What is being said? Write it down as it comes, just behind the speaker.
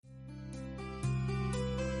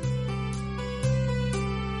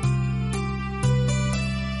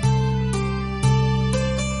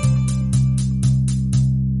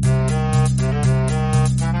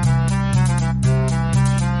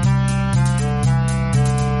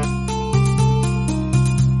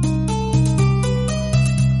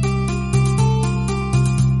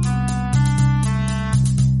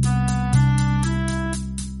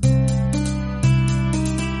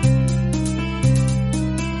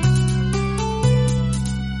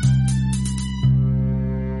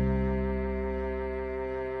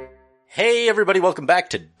Hey everybody, welcome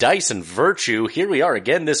back to Dice and Virtue. Here we are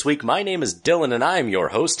again this week. My name is Dylan and I'm your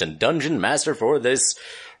host and dungeon master for this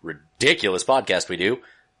ridiculous podcast we do.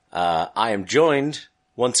 I am joined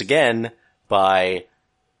once again by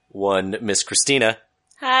one Miss Christina.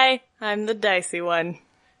 Hi, I'm the dicey one.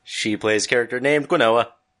 She plays a character named Gwenoa.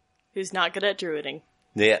 Who's not good at druiding.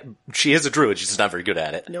 Yeah, she is a druid, she's just not very good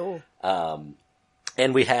at it. No.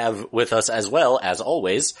 And we have with us as well, as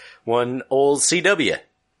always, one old CW.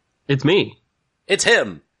 It's me. It's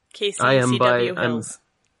him. Casey I am CW Hills.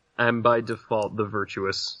 I'm by default the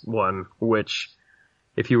virtuous one, which,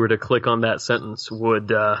 if you were to click on that sentence,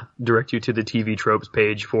 would direct you to the TV tropes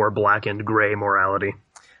page for black and gray morality.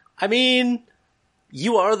 I mean,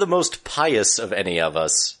 you are the most pious of any of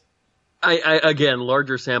us. I again,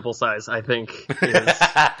 larger sample size, I think, is...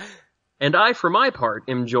 And I, for my part,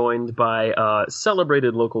 am joined by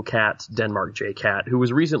celebrated local cat, Denmark J. Cat, who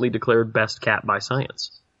was recently declared best cat by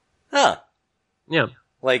Science. Huh. Yeah.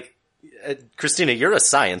 Like, Christina, you're a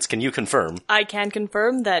science. Can you confirm? I can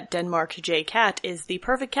confirm that Denmark J. Cat is the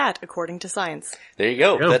perfect cat according to science. There you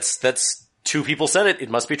go. There you go. That's two people said it. It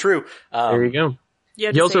must be true. There you go. You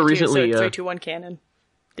have He to also say it too, recently, so 3, 2, 1 canon.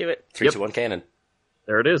 Do it. 3, 2, 1 canon.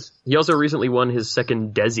 There it is. He also recently won his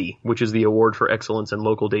second DESI, which is the award for excellence in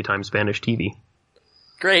local daytime Spanish TV.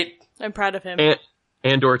 Great. I'm proud of him.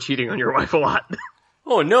 And or cheating on your wife a lot.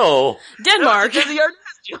 Oh no. Denmark! Desi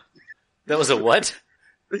Arnaz. That was a what?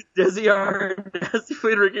 Desi Arnaz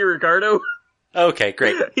played Ricky Ricardo. Okay,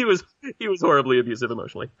 great. He was horribly abusive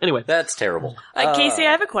emotionally. Anyway. That's terrible. Casey,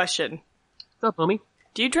 I have a question. What's up, homie?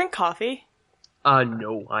 Do you drink coffee?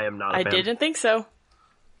 No, I am not a I fan. didn't think so.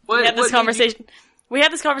 What, We had this what conversation. We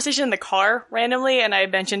had this conversation in the car randomly, and I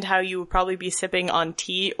mentioned how you would probably be sipping on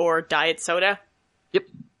tea or diet soda. Yep.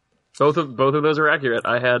 Both of those are accurate.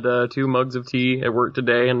 I had 2 mugs of tea at work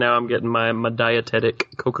today, and now I'm getting my dietetic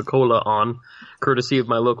Coca-Cola on, courtesy of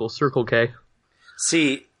my local Circle K.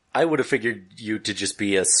 See, I would have figured you to just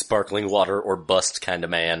be a sparkling water or bust kind of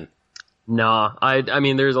man. Nah, I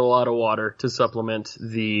mean, there's a lot of water to supplement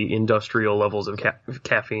the industrial levels of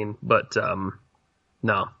caffeine, but,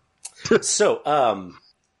 no.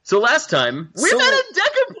 So last time, we So- met a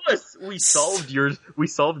Decapus! We solved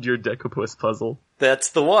your Decapus puzzle. that's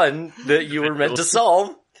the one that you were meant to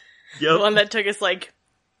solve. The one that took us like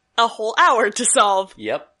a whole hour to solve.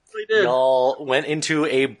 Yep. We did. Y'all went into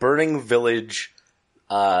a burning village,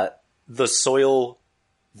 the soil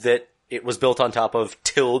that it was built on top of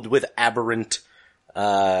tilled with aberrant,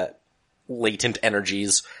 latent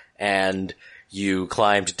energies, and you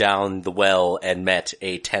climbed down the well and met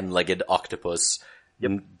a 10-legged octopus,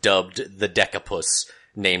 dubbed the Decapus,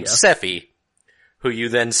 named Sephi, who you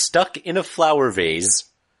then stuck in a flower vase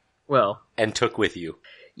Well, and took with you.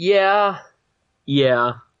 yeah.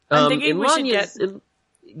 I'm thinking we should Lanya's-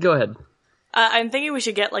 Go ahead. I'm thinking we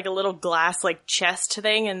should get like a little glass like chest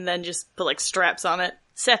thing and then just put like straps on it.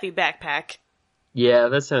 Sephi backpack. Yeah,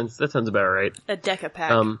 that sounds about right. A deca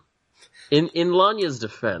pack. In Lanya's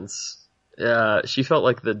defense, she felt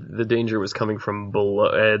like the danger was coming from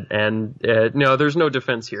below, and no, there's no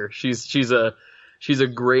defense here. She's a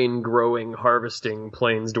grain growing, harvesting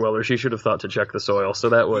plains dweller. She should have thought to check the soil. So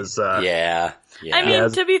that was Yeah. I mean, Yeah.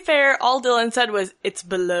 to be fair, all Dylan said was, it's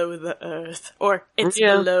below the earth, or it's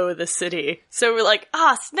below the city. So we're like,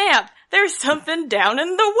 snap, there's something down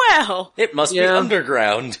in the well. It must be Yeah.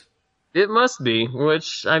 underground. It must be,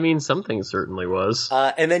 which, I mean, something certainly was.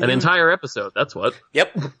 And then An you- entire episode, that's what.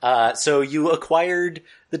 Yep. So you acquired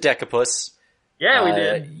the Decapus. Yeah, we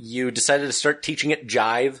did. You decided to start teaching it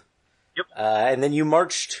Jive. Yep. And then you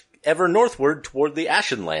marched ever northward toward the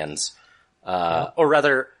Ashenlands. Or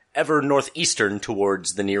rather, ever northeastern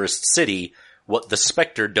towards the nearest city, what the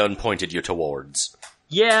Spectre done pointed you towards.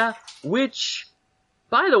 Yeah, which,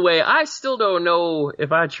 by the way, I still don't know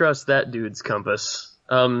if I trust that dude's compass.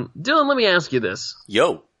 Dylan, let me ask you this.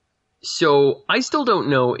 Yo. So, I still don't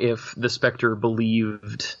know if the Spectre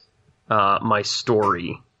believed, my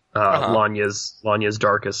story, Lanya's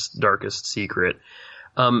darkest secret.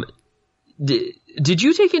 Did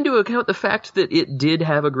you take into account the fact that it did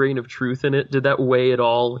have a grain of truth in it? Did that weigh at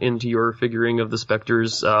all into your figuring of the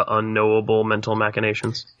Spectre's, unknowable mental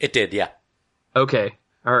machinations? It did, yeah. Okay,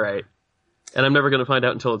 alright. And I'm never gonna find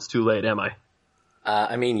out until it's too late, am I?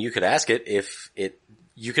 I mean, you could ask it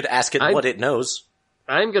you could ask it what it knows.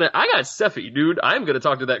 I got Sephi, dude. I'm gonna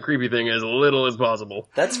talk to that creepy thing as little as possible.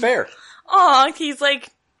 That's fair. Aw, he's like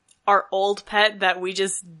our old pet that we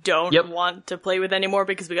just don't Yep. want to play with anymore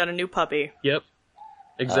because we got a new puppy. Yep.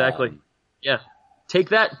 Exactly. Yeah. Take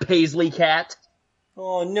that, Paisley cat.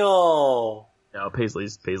 Oh no. No,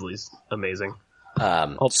 Paisley's amazing.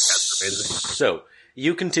 Um, All the cats are amazing. so,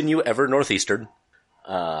 you continue ever northeastern.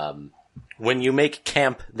 When you make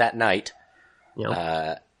camp that night,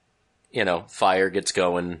 fire gets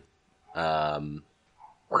going.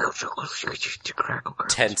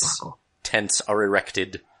 Tents are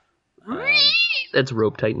erected. That's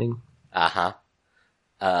rope tightening. Uh-huh.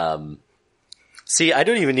 See, I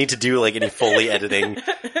don't even need to do, any Foley editing.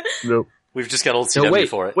 Nope. We've just got old CW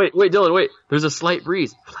for it. Wait, Dylan, wait. There's a slight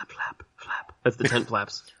breeze. Flap, flap, flap. That's the tent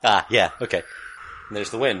flaps. Yeah, okay. And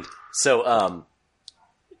there's the wind. So,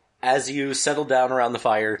 as you settle down around the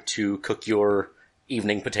fire to cook your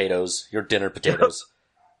evening potatoes, your dinner potatoes,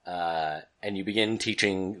 and you begin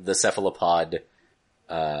teaching the cephalopod,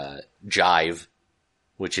 jive,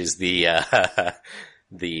 which is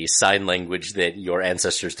the sign language that your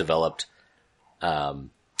ancestors developed.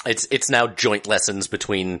 It's now joint lessons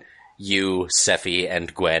between you, Sephi,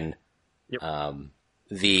 and Gwen. Yep.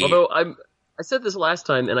 Although I said this last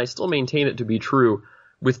time, and I still maintain it to be true,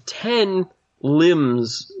 with 10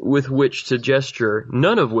 limbs with which to gesture,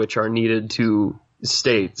 none of which are needed to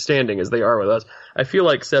stay standing as they are with us, I feel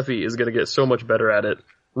like Sephi is going to get so much better at it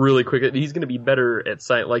really quick. He's going to be better at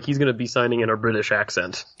he's going to be signing in a British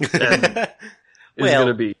accent. And going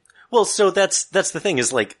to be. Well, so that's the thing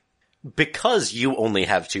is because you only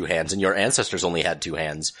have 2 hands and your ancestors only had 2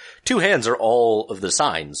 hands are all of the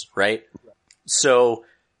signs, right? So,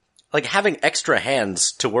 having extra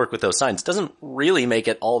hands to work with those signs doesn't really make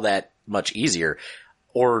it all that much easier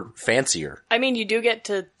or fancier. I mean, you do get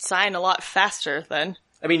to sign a lot faster then.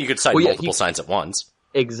 I mean, you could sign multiple signs at once.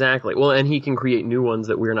 Exactly. Well, and he can create new ones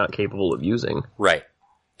that we're not capable of using. Right.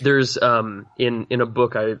 There's, in a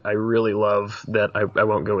book I really love that I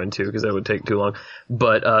won't go into because that would take too long,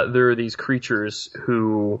 but, there are these creatures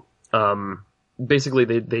who, basically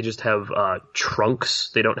they just have, trunks.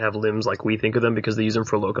 They don't have limbs like we think of them because they use them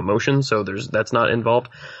for locomotion, so that's not involved.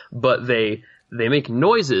 But they make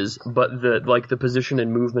noises, but the position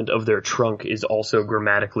and movement of their trunk is also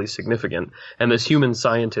grammatically significant. And this human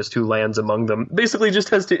scientist who lands among them basically just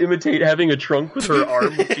has to imitate having a trunk with her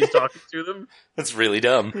arm when she's talking to them. That's really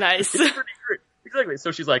dumb. Nice. It's pretty great. Exactly.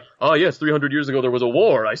 So she's like, oh yes, 300 years ago there was a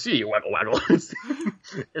war. I see. Waggle, waggle.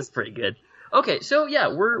 It's pretty good. Okay, so yeah,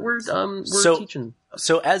 we're teaching.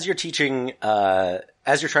 So as you're teaching,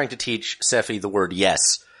 as you're trying to teach Sephi the word yes,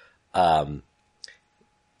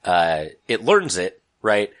 it learns it,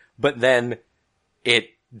 right? But then it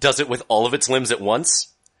does it with all of its limbs at once.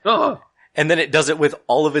 Oh. And then it does it with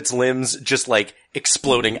all of its limbs just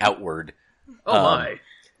exploding outward. Oh my.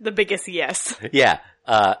 The biggest yes. Yeah.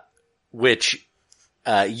 Which,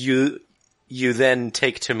 you then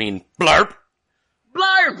take to mean blarp.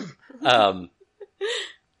 Blarp!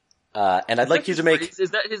 And I'd like you to make...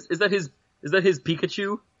 Is that his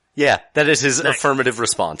Pikachu? Yeah, that is his affirmative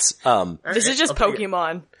response. This is just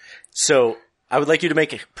Pokemon. So, I would like you to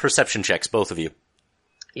make perception checks, both of you.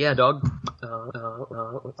 Yeah, dog.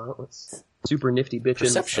 Super nifty bitches.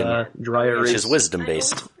 Perception. Dry erase. Which is wisdom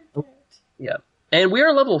based. Yeah. And we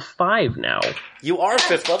are level 5 now. You are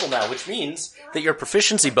 5th level now, which means that your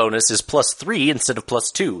proficiency bonus is +3 instead of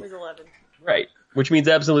 +2. 11. Right. Which means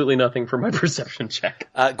absolutely nothing for my perception check.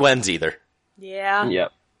 Gwen's either. Yeah.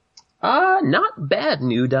 Yep. Not bad,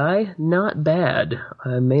 new die. Not bad.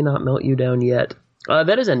 I may not melt you down yet.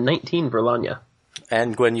 That is a 19 for Lanya.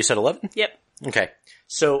 And Gwen, you said 11? Yep. Okay.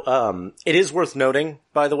 So, it is worth noting,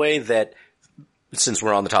 by the way, that since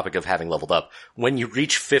we're on the topic of having leveled up, when you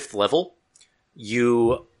reach 5th level,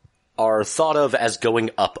 you are thought of as going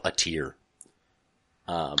up a tier.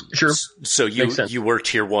 Sure. So you were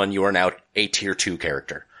tier 1, you are now a tier 2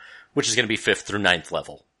 character, which is going to be 5th through 9th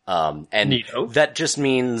level. And Neato. That just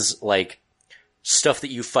means, stuff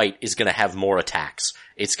that you fight is going to have more attacks.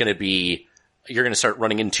 It's going to be, you're going to start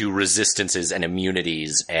running into resistances and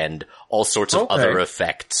immunities and all sorts of other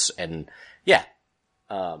effects, and yeah.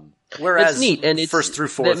 Whereas it's neat, and it's, 1st through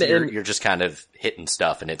 4th, you're just kind of hitting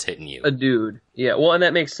stuff and it's hitting you. A dude. Yeah, well, and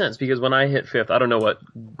that makes sense, because when I hit 5th, I don't know what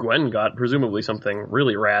Gwen got, presumably something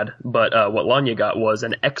really rad, but what Lanya got was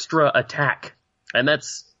an extra attack. And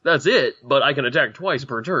that's it, but I can attack twice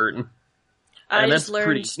per turn. And that's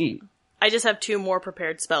pretty neat. I just have 2 more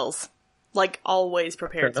prepared spells. Always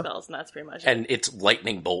prepared spells, and that's pretty much it. And it's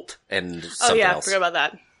lightning bolt and something else. Forgot about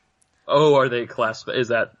that. Oh, are they class? Is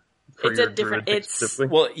that for it's a different,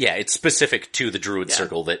 well, yeah, it's specific to the druid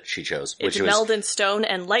circle that she chose. It's Meldon Stone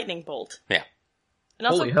and Lightning Bolt. Yeah. And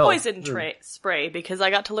also Poison Spray, because I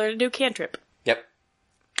got to learn to do cantrip. Yep.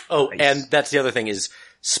 Oh, nice. And that's the other thing is,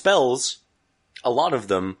 spells, a lot of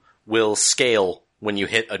them will scale when you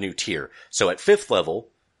hit a new tier. So at 5th level,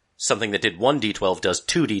 something that did 1d12 does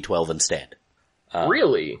 2d12 instead.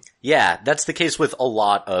 Really? Yeah, that's the case with a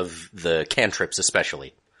lot of the cantrips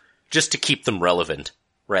especially. Just to keep them relevant,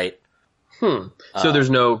 right? So there's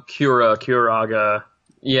no Curaga.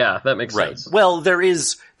 Yeah, that makes sense. Well, there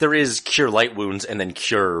is cure light wounds and then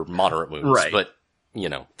cure moderate wounds, Right. but,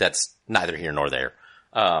 that's neither here nor there.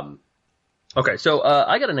 Okay, so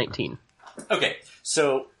I got a 19. Okay,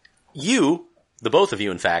 so you, the both of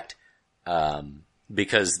you in fact,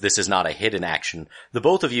 because this is not a hidden action, the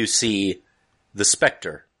both of you see the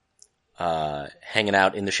Spectre, hanging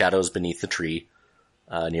out in the shadows beneath the tree,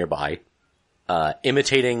 nearby,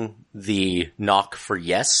 imitating the knock for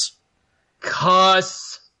yes,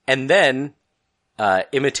 Cuss! and then,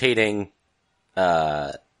 imitating,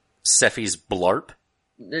 Sephi's blarp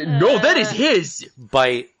No, that is his!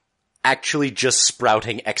 by actually just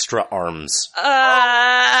sprouting extra arms.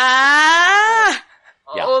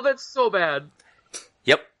 Yeah. Oh, that's so bad.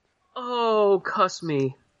 Yep. Oh, cuss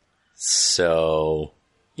me. So,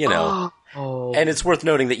 Oh. and it's worth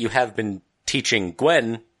noting that you have been teaching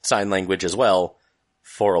Gwen sign language as well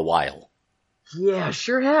for a while. Yeah,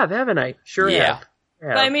 sure have, haven't I? Sure Yeah. have.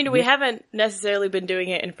 But I mean, we haven't necessarily been doing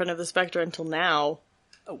it in front of the Spectre until now.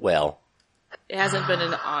 Well, It hasn't been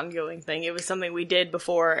an ongoing thing. It was something we did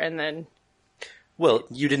before, and then...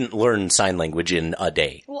 you didn't learn sign language in a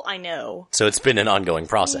day. Well, I know. So it's been an ongoing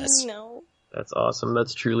process. No. That's awesome.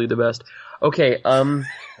 That's truly the best. Okay,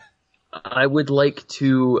 I would like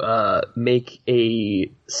to make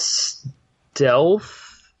a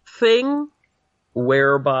stealth thing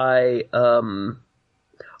whereby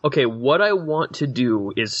okay, what I want to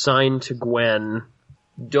do is sign to Gwen,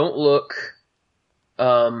 don't look,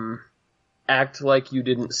 act like you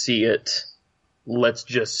didn't see it, let's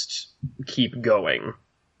just keep going.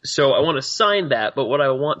 So I want to sign that, but what I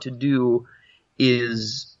want to do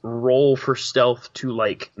is roll for stealth to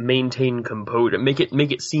maintain composure, make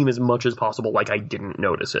it seem as much as possible like I didn't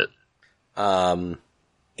notice it. In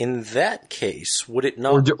that case, would it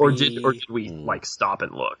not Or be... did we stop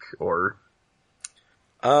and look or?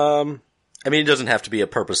 I mean, it doesn't have to be a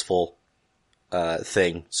purposeful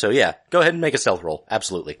thing. So yeah, go ahead and make a stealth roll.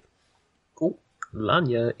 Absolutely. Cool.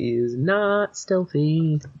 Lanya is not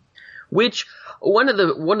stealthy. Which one of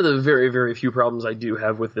the very, very few problems I do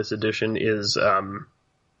have with this edition is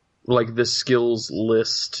the skills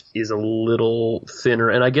list is a little thinner,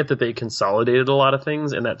 and I get that they consolidated a lot of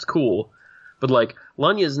things, and that's cool. But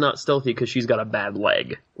Lanya is not stealthy because she's got a bad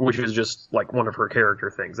leg, which is just one of her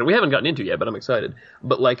character things that we haven't gotten into yet, but I'm excited.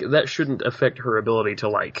 But that shouldn't affect her ability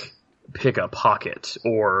to pick a pocket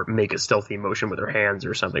or make a stealthy motion with her hands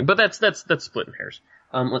or something. But that's splitting hairs.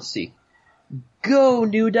 Let's see. Go,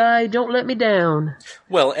 New Die, don't let me down.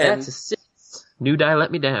 Well, and That's a 6. New Die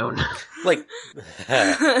let me down.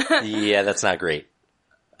 yeah, that's not great.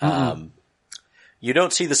 You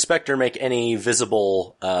don't see the Spectre make any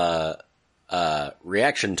visible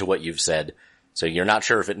reaction to what you've said, so you're not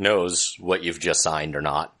sure if it knows what you've just signed or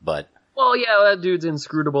not, but... Well, yeah, that dude's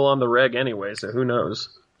inscrutable on the reg anyway, so who knows?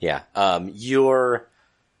 Yeah, your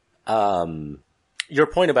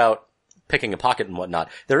point about picking a pocket and whatnot,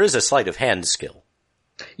 there is a sleight of hand skill.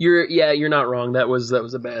 You're not wrong. That was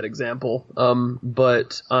a bad example.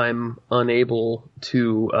 But I'm unable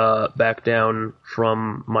to back down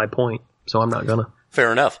from my point, so I'm not gonna.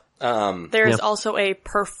 Fair enough. There is also a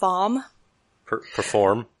perform.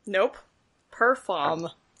 Perform. Nope. Perform.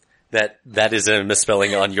 That is a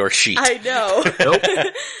misspelling on your sheet. I know. Nope.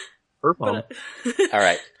 Perform. All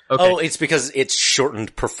right. Okay. Oh, it's because it's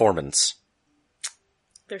shortened performance.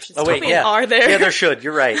 There should Oh still wait, be yeah. an R there. Yeah, there should.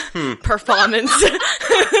 You're right. Performance.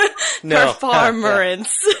 No.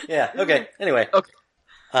 Performance. Yeah. Okay. Anyway.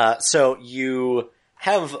 Okay. So you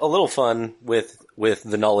have a little fun with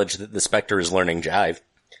the knowledge that the Spectre is learning Jive.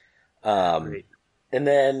 Great. And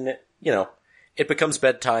then, it becomes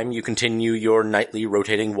bedtime. You continue your nightly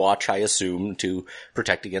rotating watch, I assume, to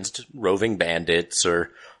protect against roving bandits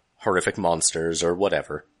or horrific monsters or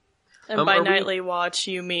whatever. And by are we- nightly watch,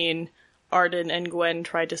 you mean Arden and Gwen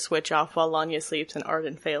try to switch off while Lanya sleeps, and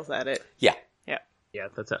Arden fails at it. Yeah. Yeah. Yeah,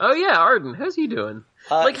 that's it. Oh yeah, Arden, how's he doing?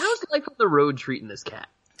 How's life on the road treating this cat?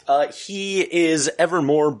 He is ever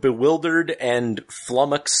more bewildered and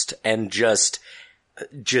flummoxed and just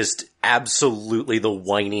absolutely the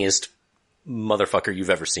whiniest motherfucker you've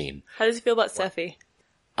ever seen. How does he feel about Sephi?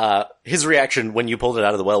 His reaction when you pulled it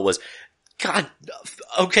out of the well was, God,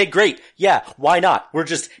 okay, great. Yeah, why not? We're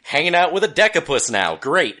just hanging out with a decapus now.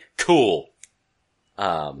 Great. Cool.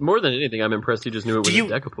 More than anything, I'm impressed he just knew it was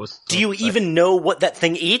a decapus. Do you even know what that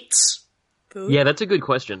thing eats? Food? Yeah, that's a good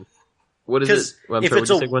question. What is it? Well, I'm if sorry, it's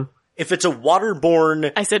what'd you say, Gwen? if it's a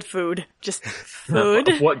waterborne, I said food. Just food.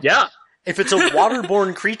 What? Yeah. if it's a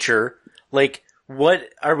waterborne creature, What,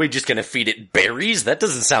 are we just gonna feed it berries? That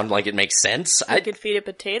doesn't sound like it makes sense. I could feed it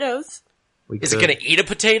potatoes. Is it gonna eat a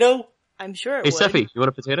potato? I'm sure it Hey, would. Seffi, you want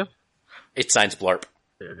a potato? It signs blarp.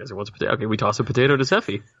 There, guys, wants a potato. Okay, we toss a potato to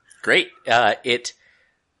Seffi. Great. It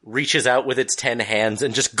reaches out with its 10 hands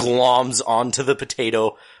and just gloms onto the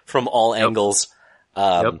potato from all angles.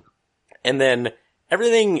 Yep. And then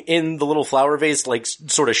everything in the little flower vase, like,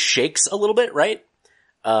 sort of shakes a little bit, right?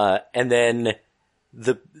 And then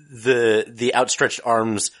the outstretched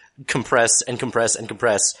arms compress and compress and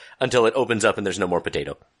compress until it opens up and there's no more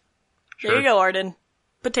potato. There you go, Arden.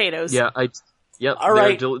 Potatoes. Yeah, yep. All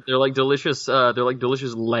right. They're like delicious,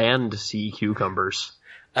 land sea cucumbers.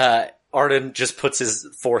 Arden just puts his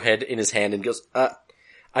forehead in his hand and goes,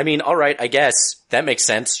 I mean, alright, I guess. That makes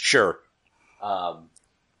sense. Sure.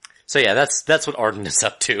 So yeah, that's what Arden is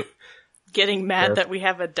up to. Getting mad that we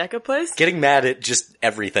have a decapus? Getting mad at just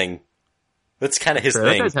everything. That's kind of his That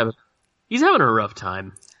thing. guy's he's having a rough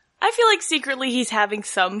time. I feel like secretly he's having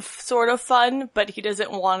some sort of fun, but he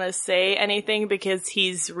doesn't want to say anything because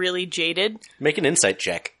he's really jaded. Make an insight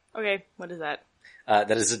check. Okay, what is that?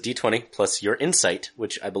 That is a d20 plus your insight,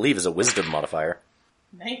 which I believe is a wisdom modifier.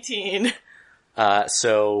 19.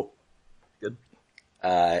 So Good.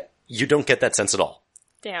 You don't get that sense at all.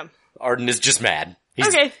 Damn. Arden is just mad.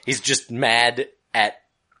 Okay. He's just mad at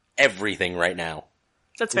everything right now.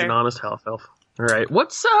 That's He's fair. an honest half elf. All right,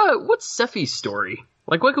 what's Seffi's story?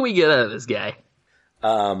 Like, what can we get out of this guy?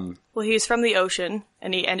 Well, he's from the ocean,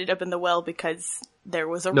 and he ended up in the well because there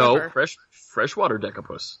was a No, river. freshwater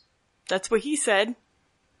decapus. That's what he said.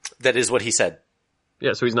 That is what he said.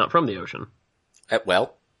 Yeah, so he's not from the ocean.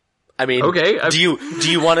 Well, I mean, Okay, do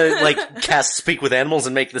you want to like cast Speak with Animals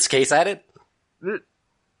and make this case at it?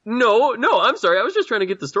 No, I'm sorry. I was just trying to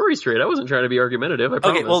get the story straight. I wasn't trying to be argumentative. I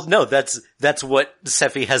promise. Okay, well, no, that's what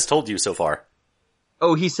Seffi has told you so far.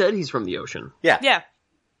 Oh, he said he's from the ocean. Yeah. Yeah.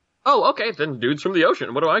 Oh, okay, then dude's from the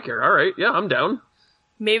ocean. What do I care? All right, yeah, I'm down.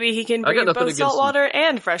 Maybe he can I got breathe nothing both against saltwater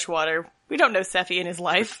and freshwater. We don't know Sephi in his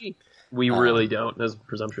life. We really don't. That's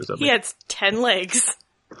presumptuous of He me. has 10 legs.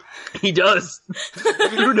 He does.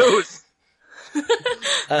 Who knows?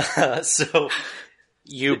 So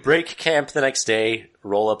you break camp the next day,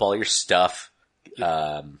 roll up all your stuff.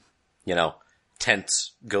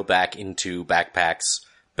 Tents go back into backpacks.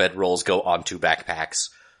 Bedrolls go onto backpacks.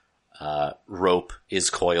 Rope is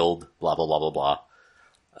coiled. Blah blah blah blah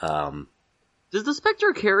blah. Does the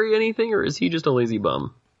Spectre carry anything, or is he just a lazy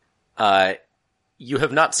bum? You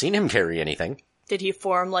have not seen him carry anything. Did he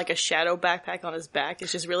form like a shadow backpack on his back?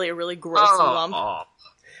 It's just really a really gross lump.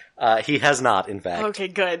 He has not, in fact. Okay,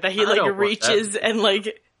 good. That he I don't like want reaches and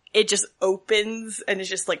like it just opens and it's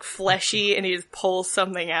just like fleshy and he just pulls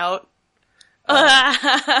something out.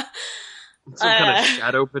 Some kind of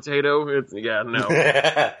shadow potato? No.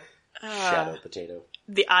 Shadow potato.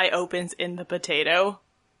 The eye opens in the potato.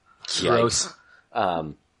 Gross.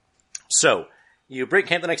 So, you break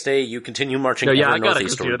camp the next day, you continue marching No, yeah, ever I got it,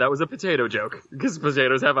 northeastward. Christina. That was a potato joke. Because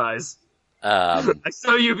potatoes have eyes. Um, I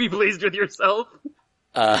saw you be pleased with yourself.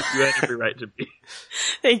 You had every right to be.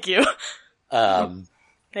 Thank you. um,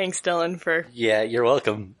 Thanks, Dylan, for... yeah, you're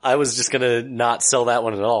welcome. I was just gonna not sell that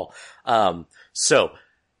one at all. So,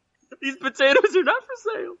 These potatoes are not for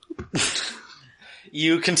sale.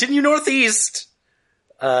 you continue northeast,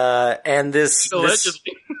 and this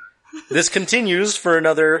Allegedly. this continues for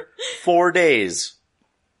another 4 days,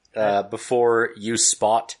 before you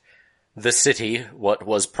spot the city, what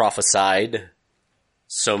was prophesied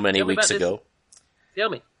so many Tell me weeks about this. ago. Tell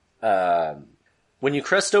me. When you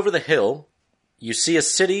crest over the hill, you see a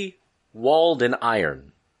city walled in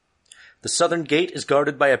iron. The southern gate is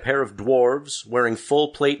guarded by a pair of dwarves wearing full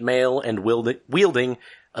plate mail and wielding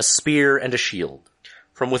a spear and a shield.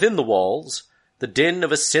 From within the walls, the din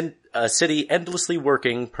of a city endlessly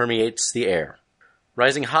working permeates the air.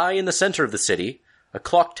 Rising high in the center of the city, a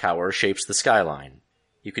clock tower shapes the skyline.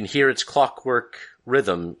 You can hear its clockwork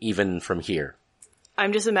rhythm even from here.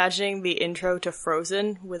 I'm just imagining the intro to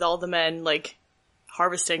Frozen with all the men, like,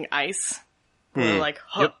 harvesting ice. They're like,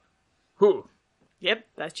 huh. Yep. Who? Yep,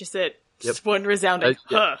 that's just it. Just one resounding,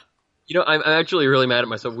 Yeah. huh. You know, I'm actually really mad at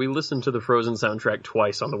myself. We listened to the Frozen soundtrack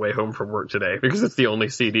twice on the way home from work today because it's the only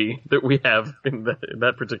CD that we have in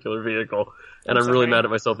that particular vehicle. And I'm really sorry. mad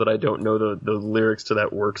at myself that I don't know the lyrics to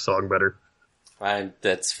that work song better.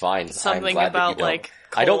 That's fine. Something I'm glad about, that you don't. like,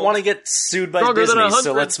 I don't cold. want to get sued by Stronger than Disney,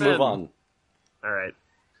 so 100 let's move men. on. All right.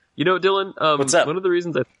 You know, Dylan, What's up? one of the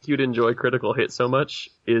reasons I think you'd enjoy Critical Hit so much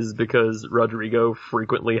is because Rodrigo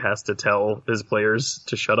frequently has to tell his players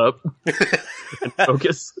to shut up and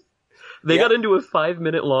focus. They got into a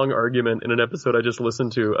 5-minute long argument in an episode I just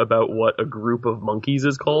listened to about what a group of monkeys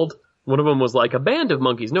is called. One of them was like, a band of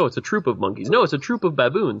monkeys. No, it's a troop of monkeys. No, it's a troop of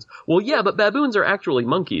baboons. Well, yeah, but baboons are actually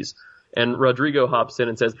monkeys. And Rodrigo hops in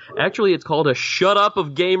and says, actually, it's called a shut up of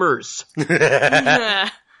gamers.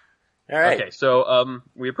 All right. Okay, so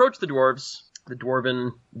we approach the dwarves, the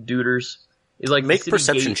dwarven duders. He's like, Make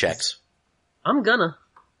perception checks. I'm gonna.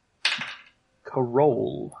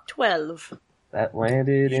 Carol. 12. That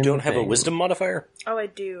landed in You don't the have a thing. wisdom modifier? Oh, I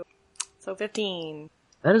do. So 15.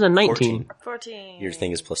 That is a 19. 14. Your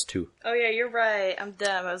thing is +2. Oh yeah, you're right. I'm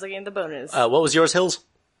dumb. I was looking at the bonus. What was yours, Hills?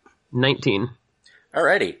 19.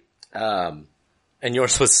 Alrighty. And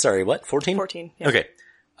yours was, sorry, what? 14? 14. Yeah. Okay.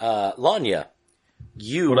 Lanya,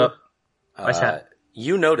 you, What up? What's that?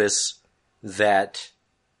 you notice that,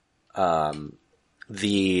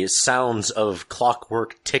 the sounds of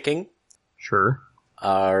clockwork ticking Sure.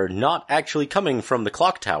 are not actually coming from the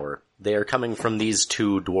clock tower. They are coming from these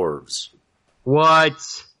two dwarves. What?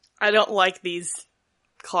 I don't like these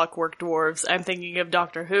clockwork dwarves. I'm thinking of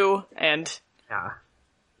Doctor Who, and Yeah.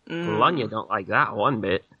 Lanya don't like that one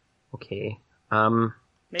bit. Okay.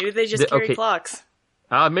 maybe they just carry okay. clocks.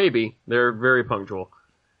 Maybe. They're very punctual.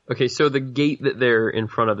 Okay, so the gate that they're in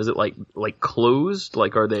front of, is it like closed?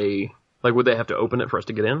 Like, are they, like, would they have to open it for us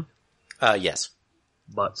to get in? Yes.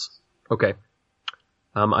 Butts. Okay.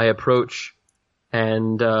 I approach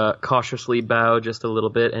and, cautiously bow just a little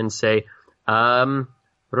bit and say,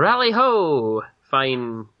 rally ho,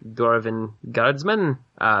 fine dwarven guardsmen.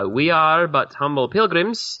 We are but humble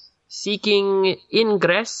pilgrims seeking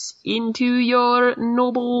ingress into your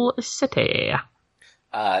noble city.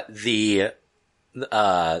 The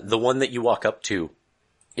one that you walk up to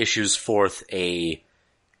issues forth a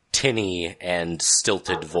tinny and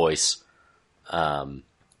stilted voice. And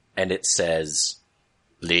it says,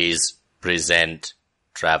 please present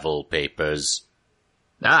travel papers.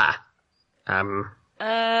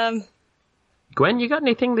 Gwen, you got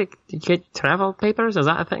anything to get travel papers? Is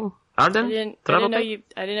that a thing? Arden? I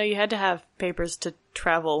didn't know you had to have papers to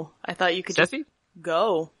travel. I thought you could just Steffi?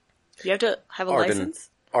 go. You have to have a license?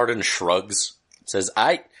 Arden shrugs, says,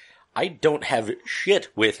 I don't have shit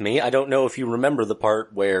with me. I don't know if you remember the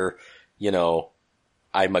part where,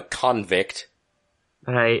 I'm a convict.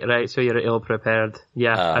 Right, so you're ill prepared.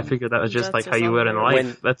 Yeah, I figured that was just That's like how you were in life.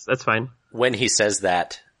 When- That's fine. When he says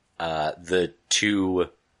that, the two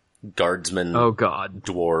guardsmen Oh god.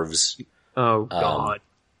 dwarves Oh god.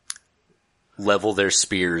 level their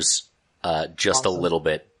spears, just a little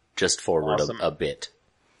bit, just forward a bit.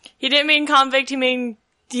 He didn't mean convict,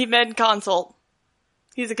 he meant consult.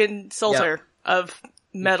 He's a consulter of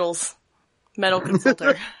metals. Metal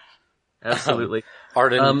consulter. Absolutely.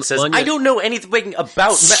 Arden says, Lanya- I don't know anything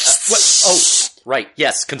about oh, right,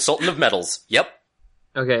 yes, consultant of metals. Yep.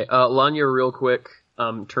 Okay, Lanya real quick,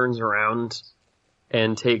 turns around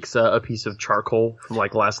and takes a piece of charcoal from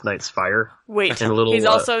like last night's fire. Wait, And a little, he's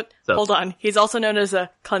also, so- hold on, he's also known as a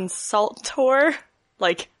consultor?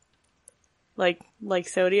 Like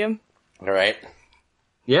sodium? Alright.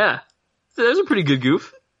 Yeah. That was a pretty good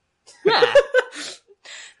goof. Yeah.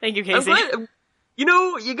 Thank you, I'm Casey. glad,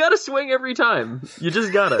 you gotta swing every time. You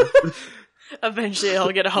just gotta. Eventually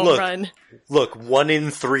I'll get a home Look. run. Look, 1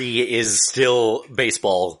 in 3 is still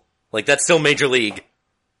baseball. Like, that's still Major League.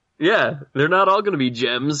 Yeah, they're not all gonna be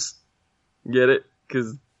gems. Get it?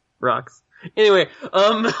 'Cause rocks. Anyway,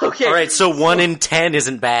 okay. Alright, so 1 in 10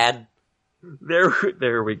 isn't bad.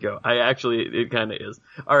 There we go. It kinda is.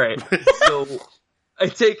 Alright, so, I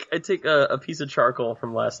take a piece of charcoal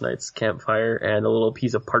from last night's campfire and a little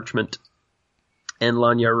piece of parchment, and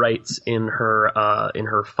Lanya writes in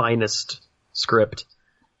her finest script,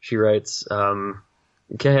 she writes, Kehe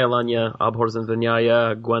Lanya, Abhorzen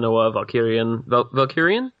Vinyaya, Gwenoa, Valkyrian,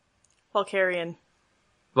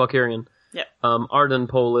 Valkyrian. Yep. Arden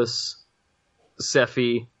Polis,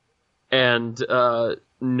 Sephi, and,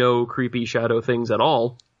 no creepy shadow things at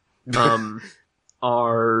all,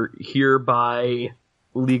 are hereby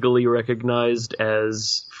legally recognized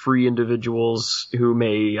as free individuals who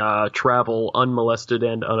may, travel unmolested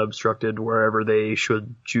and unobstructed wherever they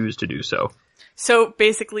should choose to do so. So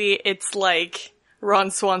basically it's like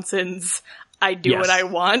Ron Swanson's I do Yes. what I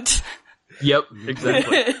want. Yep,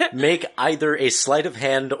 exactly. Make either a sleight of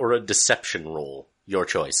hand or a deception roll. Your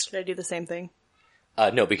choice. Should I do the same thing?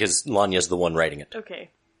 No, because Lanya's the one writing it. Okay.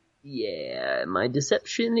 Yeah, my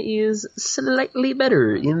deception is slightly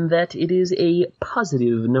better in that it is a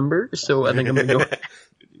positive number, so I think I'm gonna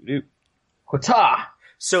go. Hota!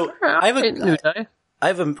 So, I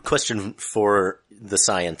have a question for the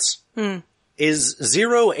science. Is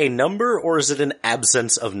 0 a number, or is it an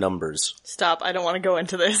absence of numbers? Stop, I don't want to go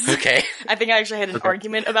into this. Okay. I think I actually had an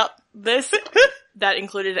argument about this. that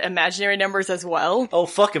included imaginary numbers as well. Oh,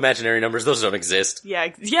 fuck imaginary numbers. Those don't exist.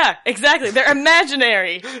 Yeah, exactly. They're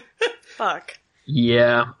imaginary. Fuck.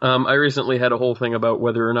 Yeah, I recently had a whole thing about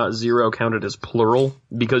whether or not 0 counted as plural,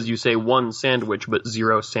 because you say 1 sandwich, but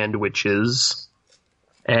 0 sandwiches.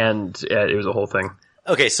 And it was a whole thing.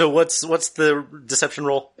 Okay, so what's the deception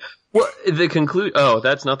roll? Well, oh,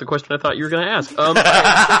 that's not the question I thought you were going to ask.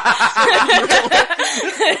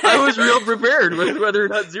 I was real prepared with whether or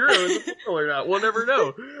not 0 is a plural or not. We'll never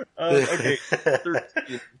know. Okay,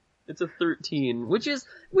 13. It's a 13, which,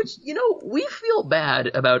 we feel bad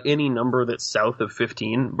about any number that's south of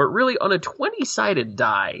 15, but really on a 20-sided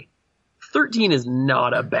die, 13 is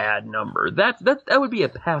not a bad number. That would be a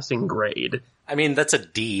passing grade. I mean, that's a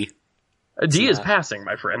D. A D is passing,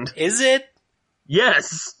 my friend. Is it?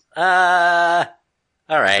 Yes! Alright.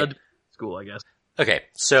 School, I guess. Okay,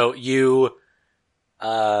 so you,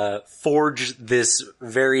 forge this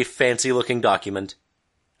very fancy-looking document.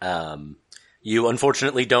 You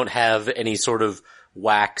unfortunately don't have any sort of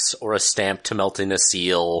wax or a stamp to melt in a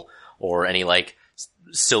seal, or any,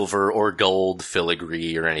 silver or gold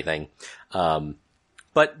filigree or anything.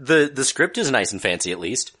 But the script is nice and fancy, at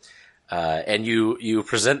least. And you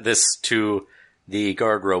present this to the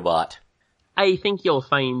guard robot. I think you'll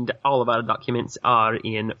find all of our documents are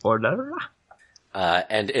in order.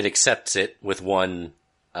 And it accepts it with one,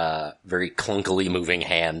 very clunkily moving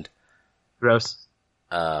hand. Gross.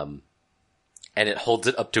 And it holds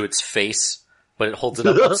it up to its face, but it holds it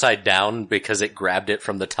up upside down because it grabbed it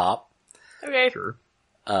from the top. Okay. Sure.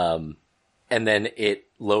 And then it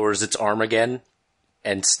lowers its arm again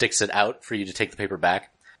and sticks it out for you to take the paper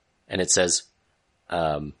back. And it says,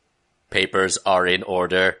 papers are in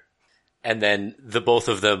order. And then the both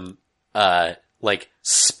of them,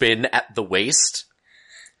 spin at the waist.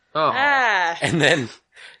 Oh. Ah. And then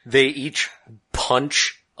they each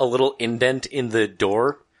punch a little indent in the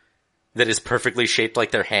door that is perfectly shaped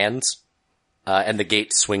like their hands. And the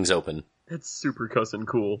gate swings open. That's super cussing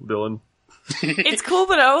cool, Dylan. It's cool,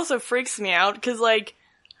 but it also freaks me out, because,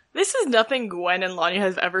 this is nothing Gwen and Lanya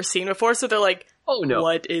has ever seen before, so they're like, oh no.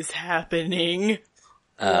 What is happening?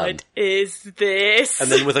 What is this?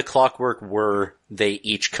 And then with a clockwork whir, they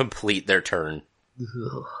each complete their turn.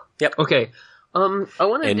 Yep. Okay. I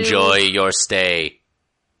want to enjoy your stay.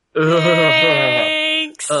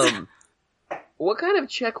 Thanks! What kind of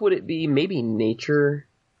check would it be? Maybe nature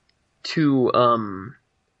to,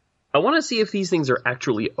 I want to see if these things are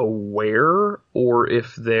actually aware, or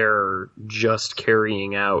if they're just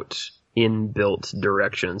carrying out inbuilt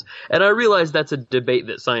directions. And I realize that's a debate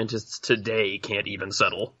that scientists today can't even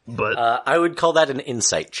settle, but... I would call that an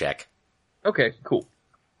insight check. Okay, cool.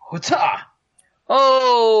 Hota!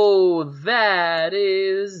 Oh, that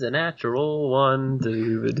is a natural one.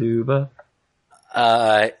 Dooba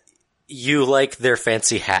dooba. You like their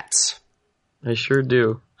fancy hats. I sure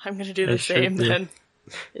do. I'm gonna do the same then.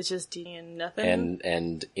 It's just D and nothing.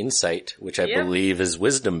 And insight, which I believe is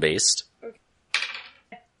wisdom based. Okay.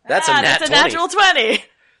 That's a natural 20.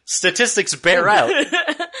 Statistics bear out.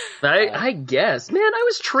 I guess. Man, I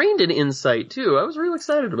was trained in insight too. I was real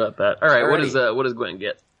excited about that. Alright, what does Gwen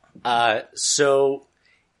get? So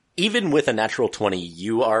even with a natural 20,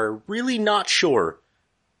 you are really not sure.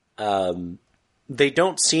 They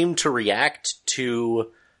don't seem to react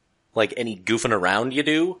to any goofing around you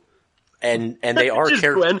do. And they are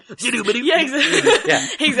Gwen. Yeah, exactly. Yeah.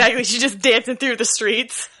 Exactly. She's just dancing through the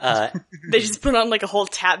streets. They just put on a whole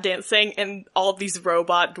tap dance thing, and all these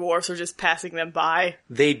robot dwarfs are just passing them by.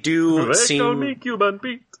 They do seem,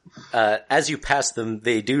 as you pass them,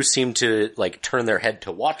 they do seem to turn their head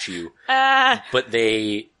to watch you. But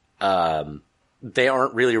they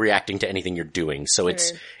aren't really reacting to anything you're doing. So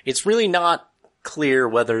it's really not clear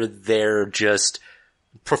whether they're just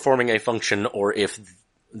performing a function or if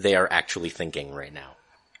they are actually thinking right now.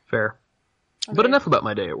 Fair. Okay. But enough about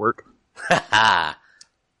my day at work.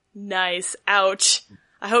 Nice. Ouch.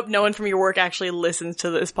 I hope no one from your work actually listens to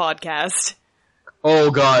this podcast.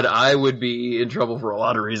 Oh god, I would be in trouble for a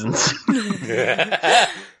lot of reasons. But,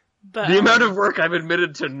 the amount of work I've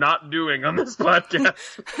admitted to not doing on this podcast.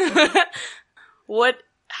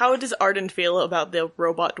 How does Arden feel about the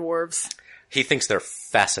robot dwarves? He thinks they're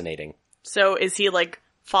fascinating. So is he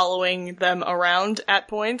following them around at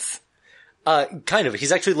points? Kind of.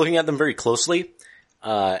 He's actually looking at them very closely,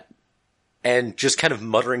 and just kind of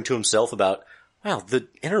muttering to himself about, wow, the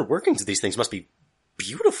inner workings of these things must be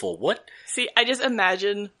beautiful. What? See, I just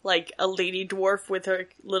imagine, a lady dwarf with her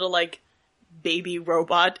little, baby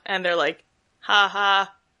robot, and they're like, ha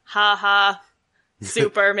ha, ha ha,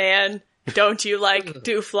 Superman, don't you like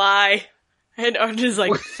to fly? And Arden is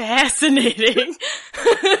fascinating.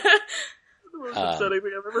 Most upsetting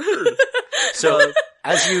thing I've ever heard. So,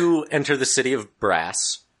 as you enter the city of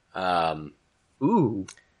Brass, Ooh.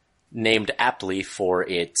 named aptly for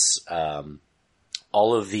its, all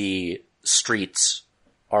of the streets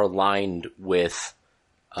are lined with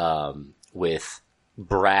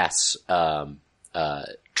brass,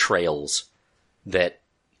 trails that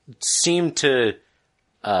seem to,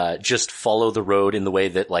 just follow the road in the way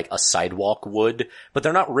that, like, a sidewalk would, but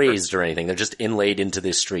they're not raised or anything. They're just inlaid into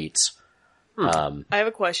the streets. I have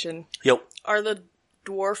a question. Yep. Are the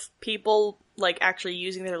dwarf people, like, actually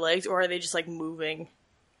using their legs, or are they just, like, moving?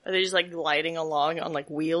 Are they just, like, gliding along on, like,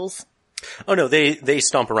 wheels? Oh no, they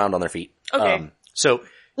stomp around on their feet. Okay. So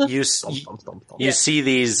you see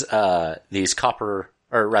these copper,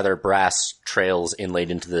 or rather brass trails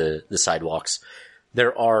inlaid into the sidewalks.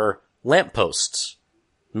 There are lampposts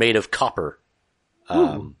made of copper,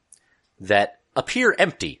 that appear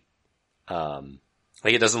empty.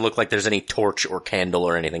 Like it doesn't look like there's any torch or candle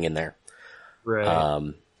or anything in there.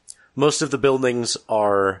 Right. Most of the buildings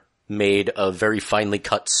are made of very finely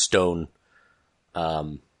cut stone.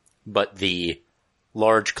 But the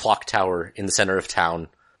large clock tower in the center of town,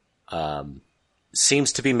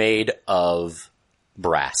 seems to be made of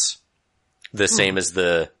brass. The same as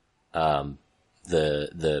the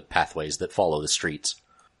pathways that follow the streets.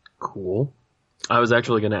 Cool. I was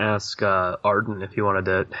actually going to ask Arden if he wanted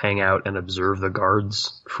to hang out and observe the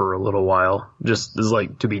guards for a little while, just as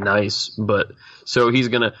like to be nice. But so he's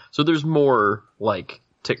gonna. So there's more like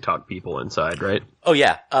TikTok people inside, right? Oh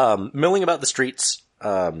yeah, milling about the streets.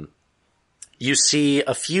 You see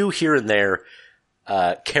a few here and there,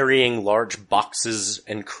 carrying large boxes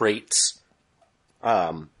and crates.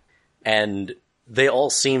 And they all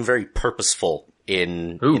seem very purposeful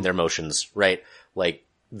in their motions, right? Like,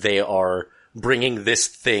 they are bringing this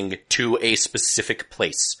thing to a specific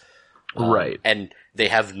place. Right. And they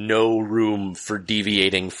have no room for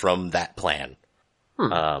deviating from that plan.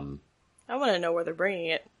 I want to know where they're bringing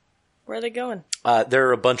it. Where are they going? There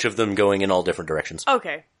are a bunch of them going in all different directions.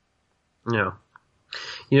 Okay. Yeah.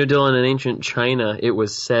 You know, Dylan, in ancient China, it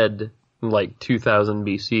was said, like 2000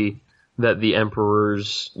 BC, that the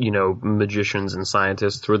emperors, you know, magicians and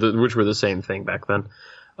scientists, which were the same thing back then,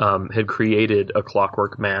 had created a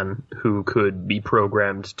clockwork man who could be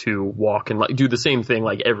programmed to walk and like do the same thing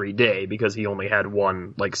like every day because he only had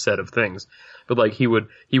one like set of things. But like he would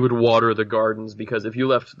water the gardens because if you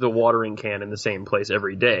left the watering can in the same place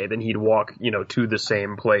every day, then he'd walk, you know, to the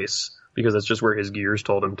same place because that's just where his gears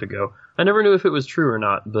told him to go. I never knew if it was true or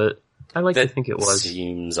not, but I like to think it was.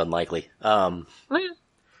 Seems unlikely. Yeah.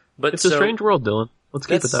 But It's a strange world, Dylan. Let's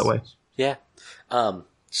keep it that way. Yeah.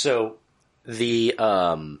 So the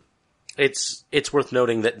it's worth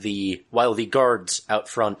noting that while the guards out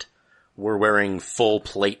front were wearing full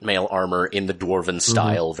plate mail armor in the dwarven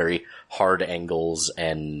style, very hard angles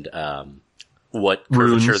and what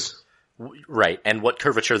curvature Runes. Right, and what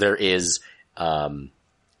curvature there is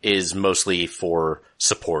mostly for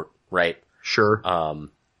support, right? Sure.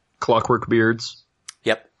 Clockwork beards.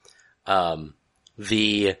 Yep.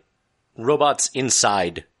 The robots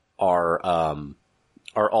inside are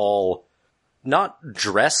all not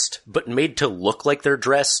dressed, but made to look like they're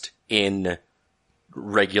dressed in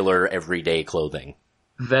regular everyday clothing.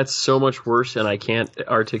 That's so much worse, and I can't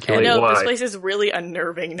articulate I know, why. this place is really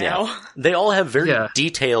unnerving now. Yeah. They all have very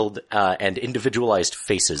detailed and individualized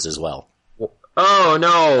faces as well. Oh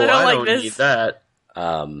no, I like don't this. need that.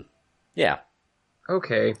 Yeah.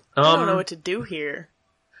 Okay. I don't know what to do here.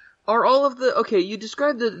 Are all of the you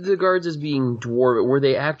described the guards as being dwarf? Were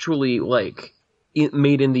they actually like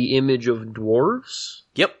made in the image of dwarves?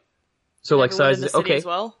 Yep. So like Everyone size. in the city Okay. as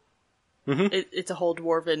well? Mm-hmm. It's a whole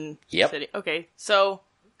dwarven Yep. city. Okay, so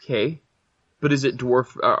Okay. But is it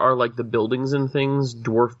dwarf? Are like the buildings and things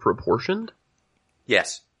dwarf proportioned?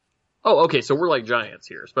 Yes. Oh, okay. So we're like giants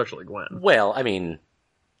here, especially Gwen. Well, I mean,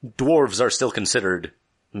 dwarves are still considered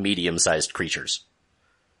medium-sized creatures.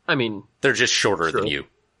 I mean, They're just shorter than True. you.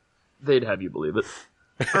 they'd have you believe it.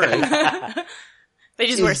 All right. they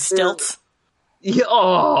just wear stilts. Yeah.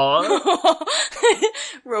 Aw.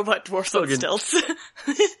 Robot dwarfs on Fucking- stilts.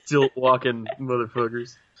 Still walking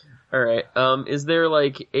motherfuckers. All right. Is there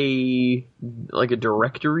like a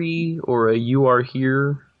directory or a you are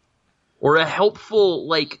here or a helpful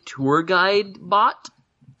like tour guide bot?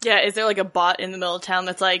 Yeah, is there like a bot in the middle of town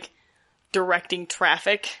that's like directing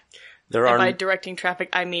traffic? There And are by directing traffic,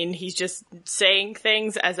 I mean he's just saying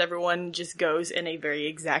things as everyone just goes in a very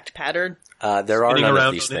exact pattern. there are Spinning none of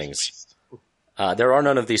around these on things. There are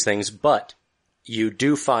none of these things, but you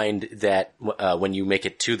do find that when you make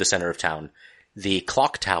it to the center of town, the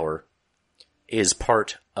clock tower is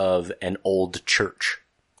part of an old church.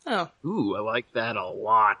 Oh. Ooh, I like that a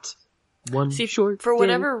lot. See, for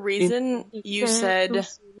whatever reason, you said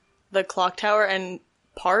the clock tower and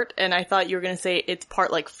part, and I thought you were going to say it's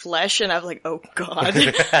part like flesh, and I was like, oh god.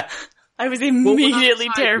 I was immediately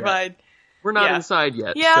terrified. We're not inside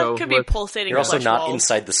yet. Yeah, so it could be pulsating. You're also flesh not walls.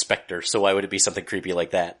 inside the Spectre, so why would it be something creepy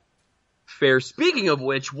like that? Fair. Speaking of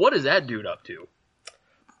which, what is that dude up to?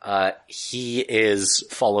 He is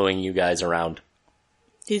following you guys around.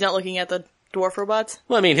 He's not looking at the dwarf robots?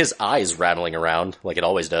 Well, I mean, his eye's rattling around, like it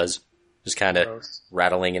always does. Just kind of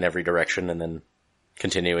rattling in every direction and then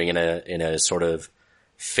continuing in a sort of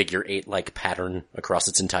figure 8-like pattern across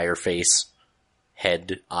its entire face.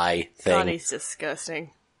 Head, eye thing. God, he's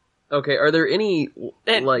disgusting. Okay, are there any,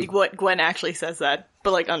 And like... what Gwen actually says that,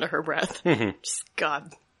 but like under her breath. Just,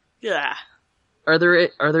 God. Yeah. Are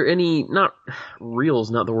there any, not, real's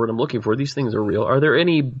not the word I'm looking for, these things are real. Are there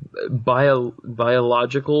any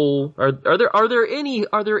biological, are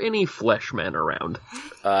there any flesh men around?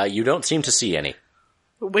 You don't seem to see any.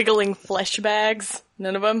 Wiggling flesh bags?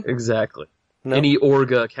 None of them? Exactly. No. Any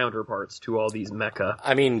Orga counterparts to all these mecha?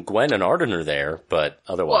 I mean, Gwen and Arden are there, but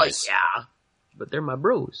otherwise... Well, yeah. But they're my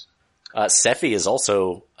bros. Sephi is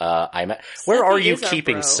also, where are you is our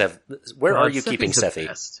keeping bro. Sephi? Where are you keeping Sephi's the Sephi?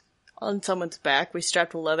 best. On someone's back. We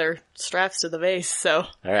strapped leather straps to the vase, so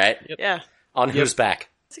Alright. yeah. On whose back?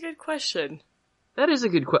 That's a good question. That is a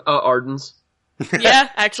good question. Arden's. Yeah,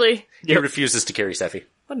 actually. He refuses to carry Sephi.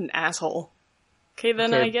 What an asshole. Okay,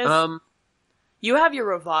 then Okay, I guess you have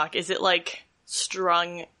your Ravok. Is it like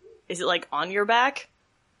strung? Is it like on your back?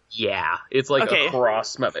 Yeah, it's like Okay.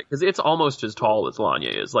 across my back because it's almost as tall as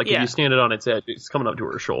Lanya is. Like if Yeah. you stand it on its edge, it's coming up to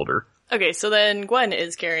her shoulder. Okay, so then Gwen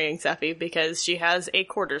is carrying Sephi because she has a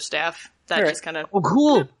quarterstaff that Alright. just kind of. Oh,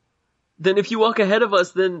 cool. Then if you walk ahead of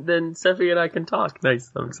us, then Sephi and I can talk.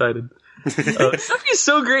 Nice, I'm excited. Sephi's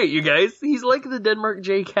so great, you guys. He's like the Denmark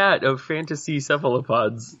J. Cat of fantasy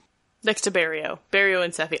cephalopods. Next to Barrio. Barrio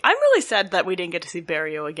and Sephi. I'm really sad that we didn't get to see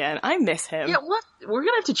Barrio again. I miss him. Yeah, what? We're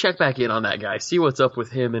gonna have to check back in on that guy, see what's up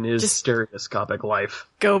with him and his stereoscopic life.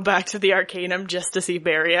 Go back to the Arcanum just to see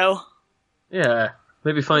Barrio. Yeah,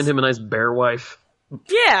 maybe find him a nice bear wife.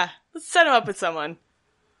 Yeah, let's set him up with someone.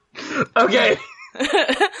 Okay.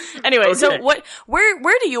 Anyway, so Okay.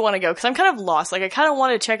 where do you want to go? Because I'm kind of lost. Like, I kind of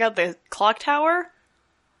want to check out the clock tower.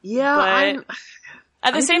 Yeah, But-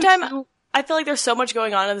 At the same think time, so. I feel like there's so much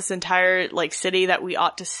going on in this entire, like, city that we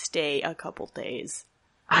ought to stay a couple days.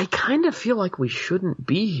 I kind of feel like we shouldn't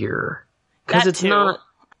be here. Because That it's too. not...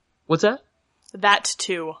 What's that? That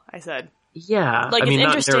too, I said. Yeah. Like, I mean, it's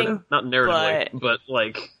not interesting, not narratively, but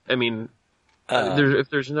like, I mean, if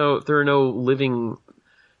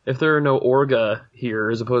there are no Orga here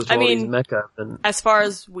as opposed to I all these mean, mecha, then As far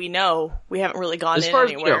as we know, we haven't really gone as in far as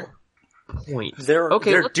we anywhere. know, point. There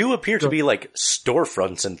Okay, let's do appear to be like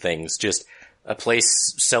storefronts and things, just a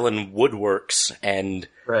place selling woodworks and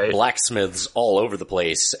Right. blacksmiths all over the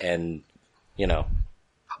place, and, you know.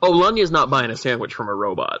 Oh, Lanya's not buying a sandwich from a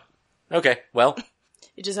robot. Okay, well,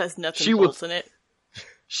 It just has nothing She will- else in it.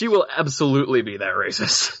 She will absolutely be that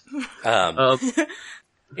racist.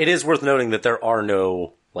 it is worth noting that there are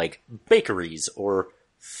no, like, bakeries or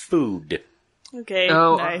food. Okay,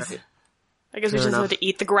 Oh, nice. alright. I guess we Fair just enough. have to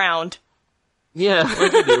eat the ground. Yeah,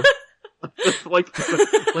 like we do. like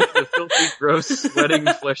the filthy, gross, sweating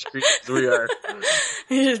flesh creatures we are.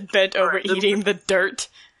 Just bent over Alright, then eating the dirt.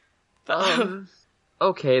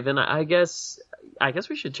 Okay, then I guess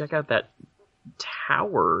we should check out that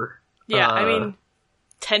tower. Yeah, I mean,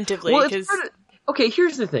 tentatively, Well, because okay,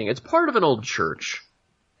 here's the thing. It's part of an old church.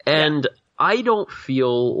 And I don't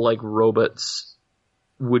feel like robots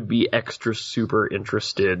would be extra super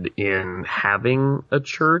interested in having a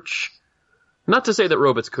church. Not to say that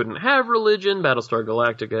robots couldn't have religion, Battlestar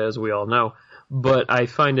Galactica, as we all know, but I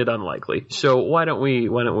find it unlikely. So why don't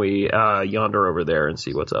we yonder over there and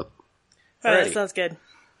see what's up? that Alrighty. sounds good.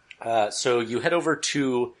 So you head over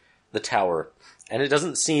to the tower, and it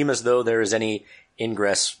doesn't seem as though there is any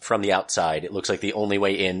ingress from the outside. It looks like the only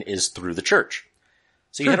way in is through the church.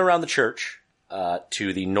 So you head around the church,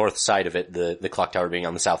 to the north side of it, the clock tower being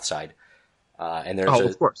on the south side. And there's Oh,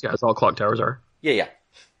 of course, yeah, that's all clock towers are. Yeah.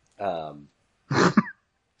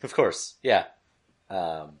 Of course, yeah.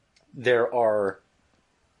 There are,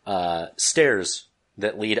 stairs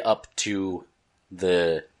that lead up to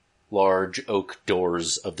the large oak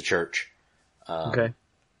doors of the church. Okay.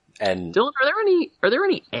 And, Dylan, are there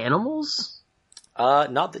any animals?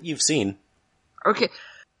 not that you've seen. Okay.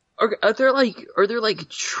 Are there like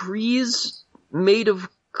trees made of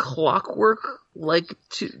clockwork? Like,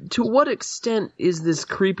 to what extent is this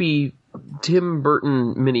creepy Tim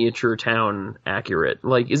Burton miniature town accurate?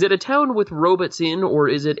 Like, is it a town with robots in, or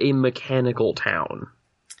is it a mechanical town?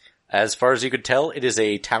 As far as you could tell, it is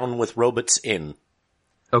a town with robots in.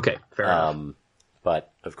 Okay, fair enough.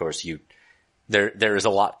 But, of course, there is a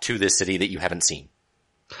lot to this city that you haven't seen.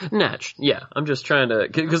 Natch, yeah, I'm just trying to,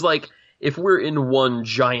 because, like, if we're in one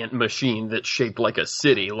giant machine that's shaped like a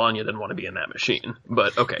city, Lanya didn't want to be in that machine.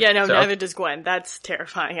 But, okay. Yeah, no, so, neither does Gwen. That's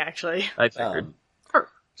terrifying, actually. I figured. Alright,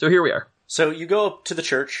 so here we are. So you go up to the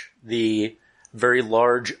church. The very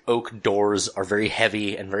large oak doors are very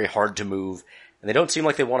heavy and very hard to move, and they don't seem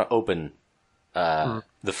like they want to open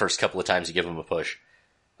the first couple of times you give them a push.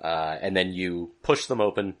 And then you push them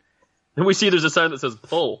open. And we see there's a sign that says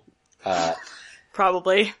pull.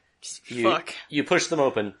 Probably. Just fuck. You push them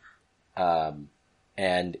open,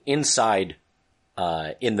 and inside,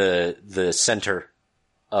 in the center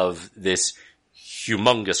of this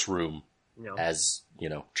humongous room, as,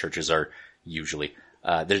 churches are usually,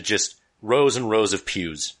 there's just rows and rows of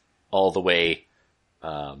pews all the way,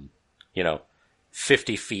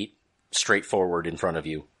 50 feet straight forward in front of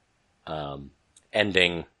you,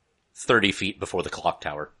 ending 30 feet before the clock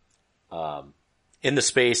tower. In the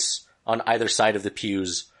space on either side of the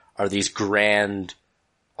pews are these grand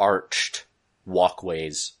arched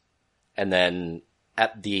walkways. And then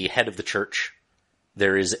at the head of the church,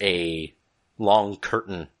 there is a long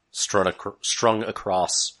curtain strung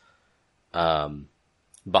across,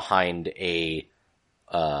 behind a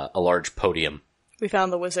large podium. We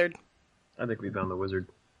found the wizard. I think we found the wizard.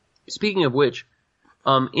 Speaking of which,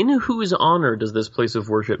 in whose honor does this place of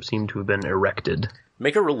worship seem to have been erected?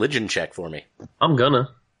 Make a religion check for me. I'm gonna.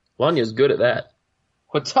 Lanya's good at that.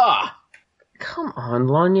 What's-ah? Come on,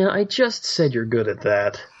 Lanya, I just said you're good at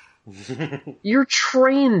that. You're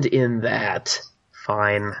trained in that.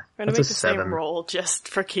 Fine. We're gonna That's make a the 7. same roll just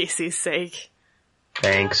for Casey's sake.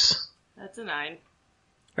 Thanks. That's a 9.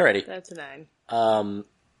 Alrighty. That's a 9.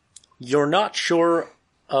 You're not sure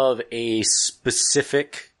of a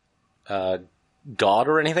specific god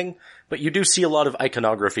or anything, but you do see a lot of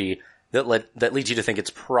iconography that leads you to think it's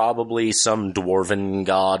probably some dwarven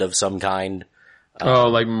god of some kind.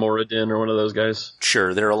 Like Moradin or one of those guys?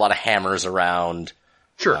 Sure, there are a lot of hammers around.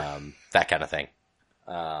 Sure. That kind of thing.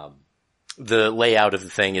 The layout of the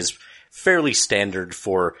thing is fairly standard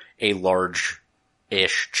for a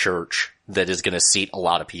large-ish church that is going to seat a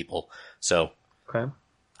lot of people. So. Okay.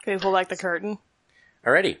 Can we pull back the curtain?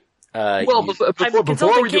 Alrighty. Well, before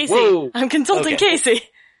consulting we do, Casey. whoa, I'm consulting Casey.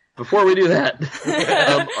 before we do that,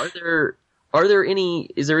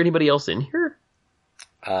 is there anybody else in here?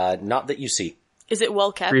 Not that you see. Is it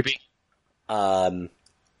well kept? Creepy.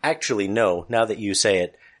 Actually, no. Now that you say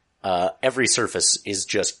it, every surface is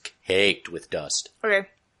just caked with dust. Okay.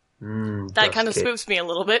 That kind of spooks me a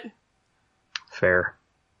little bit. Fair.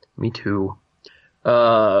 Me too.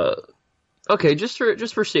 Okay, just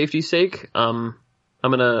for safety's sake, I'm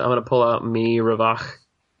gonna pull out me Ravach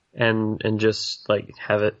and just like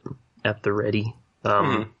have it at the ready.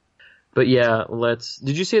 But yeah,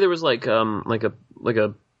 did you say there was like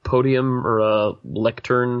a podium or a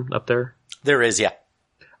lectern up there? There is, yeah.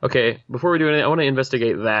 Okay, before we do anything, I want to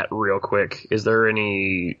investigate that real quick. Is there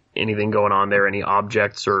anything going on there? Any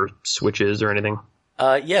objects or switches or anything?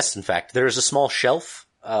 Yes, in fact, there is a small shelf.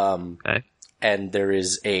 Okay. And there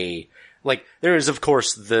is of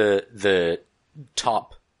course the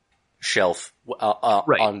top shelf,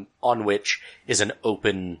 right. on which is an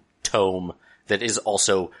open tome that is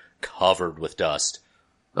also covered with dust.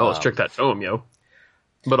 Oh, let's check that tome, yo.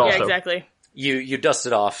 But also. Yeah, exactly. You dust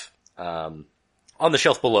it off. On the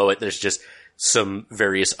shelf below it, there's just some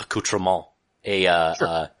various accoutrements.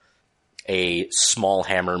 A small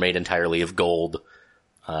hammer made entirely of gold,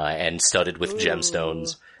 and studded with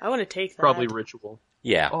gemstones. I want to take that. Probably ritual.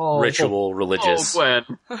 Yeah, ritual, religious. Oh,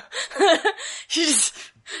 Gwen. She just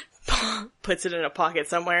puts it in a pocket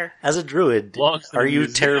somewhere. As a druid, are you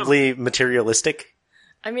terribly materialistic?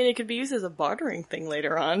 I mean, it could be used as a bartering thing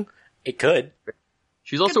later on. It could.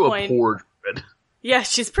 She's also a poor druid. Yeah,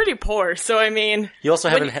 she's pretty poor, so I mean... You also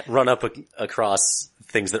haven't run up across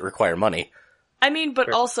things that require money. I mean,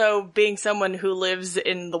 but also, being someone who lives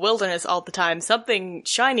in the wilderness all the time, something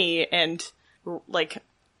shiny and, like,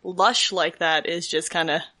 lush like that is just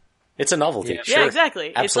kinda... It's a novelty, yeah, sure. Yeah,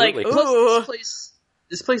 exactly. Absolutely. It's like, ooh... Plus,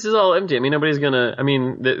 this place is all empty. I mean, nobody's gonna... I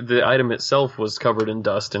mean, the item itself was covered in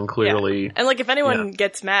dust and clearly... Yeah. And, like, if anyone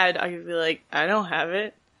gets mad, I could be like, I don't have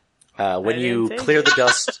it. When you clear the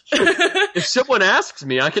dust... If someone asks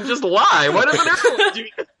me, I can just lie. Why doesn't everyone do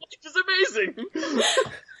that? It's amazing.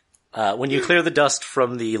 When you clear the dust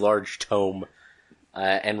from the large tome,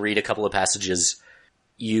 and read a couple of passages,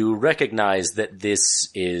 you recognize that this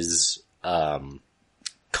is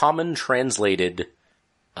common translated.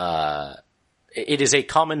 It is a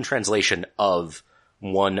common translation of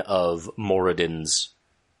one of Moradin's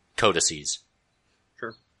codices.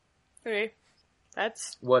 Sure. Okay.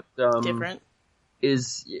 That's What different.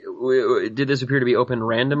 did this appear to be open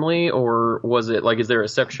randomly, or was it like, is there a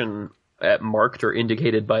section marked or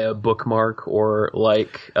indicated by a bookmark, or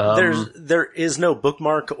like There is no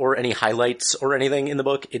bookmark or any highlights or anything in the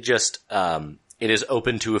book. It just it is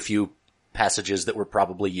open to a few passages that were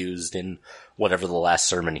probably used in whatever the last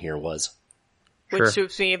sermon here was. Which Sure.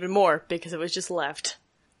 suits me even more, because it was just left.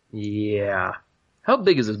 Yeah. How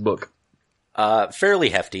big is this book? Fairly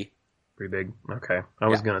hefty. Pretty big. Okay. I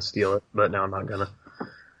was Yeah. gonna steal it, but now I'm not gonna.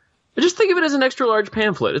 I just think of it as an extra large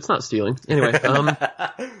pamphlet. It's not stealing. Anyway,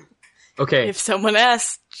 okay. If someone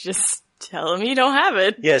asks, just tell them you don't have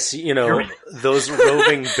it. Yes, you know, those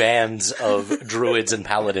roving bands of druids and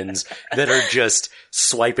paladins that are just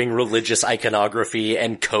swiping religious iconography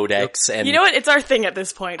and codex and... You know what? It's our thing at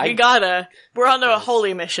this point. We're on a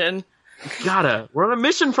holy mission. We're on a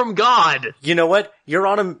mission from God. You know what? You're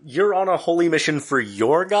on a holy mission for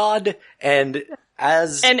your god, and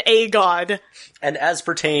as A god.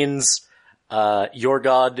 pertains, your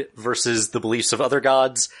god versus the beliefs of other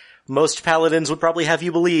gods, most paladins would probably have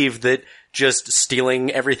you believe that just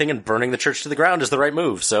stealing everything and burning the church to the ground is the right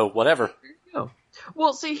move, so whatever. Oh.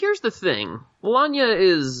 Well, see, here's the thing. Lanya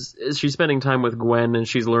is she's spending time with Gwen, and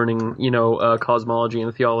she's learning, cosmology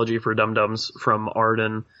and theology for dum-dums from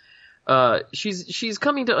Arden. She's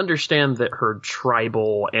coming to understand that her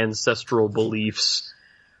tribal ancestral beliefs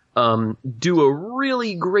do a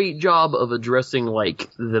really great job of addressing, like,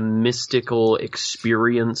 the mystical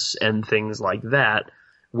experience and things like that,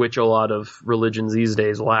 which a lot of religions these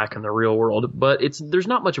days lack in the real world. But there's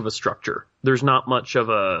not much of a structure. There's not much of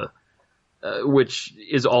a which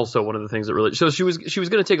is also one of the things that really. So she was going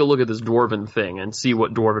to take a look at this dwarven thing and see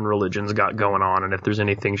what dwarven religions got going on, and if there's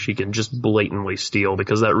anything she can just blatantly steal,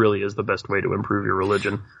 because that really is the best way to improve your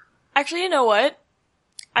religion. Actually, you know what?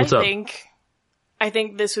 What's up? I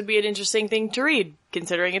think this would be an interesting thing to read,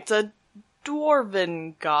 considering it's a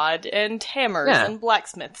dwarven god and hammers Yeah. and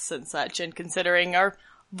blacksmiths and such, and considering our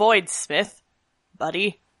voidsmith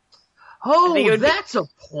buddy. Oh, think it would be- that's a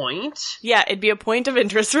point. Yeah, it'd be a point of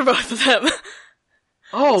interest for both of them.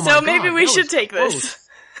 Oh my So god. maybe we that should was take close.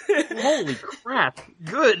 this. Holy crap.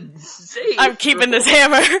 Good save. I'm keeping this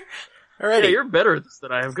hammer. Alrighty. Yeah, you're better at this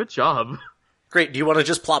than I am. Good job. Great. Do you want to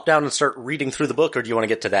just plop down and start reading through the book, or do you want to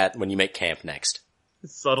get to that when you make camp next?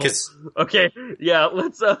 Subtle. 'Cause- Okay, yeah,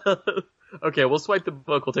 let's, okay, we'll swipe the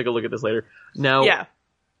book. We'll take a look at this later. Now, Yeah.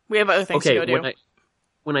 We have other things okay, to go do.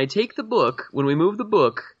 when I take the book, when we move the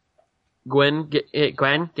book, Gwen, get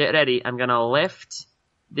ready. I'm gonna lift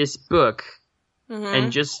this book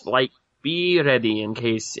and just, like, be ready in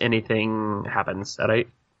case anything happens, alright?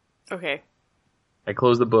 Okay. I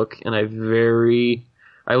close the book and I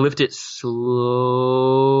lift it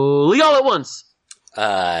slowly all at once.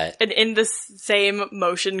 And in the same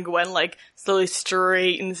motion, Gwen, like, slowly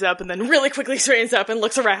straightens up and then really quickly straightens up and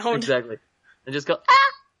looks around. Exactly. And just go,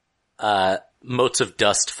 Motes of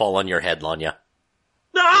dust fall on your head, Lanya.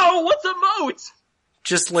 no, what's a moat?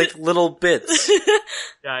 Just like little bits.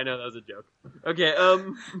 Yeah, I know, that was a joke. Okay,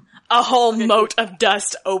 A whole moat of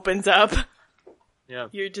dust opens up. yeah.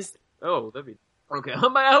 You're just... Oh, that'd be okay.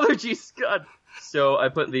 My allergies, God. So I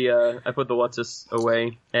put the what's-this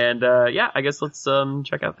away, and yeah, I guess let's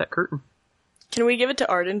check out that curtain. Can we give it to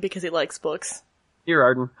Arden because he likes books? Here,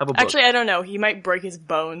 Arden, have a book. Actually, I don't know. He might break his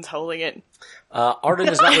bones holding it. Arden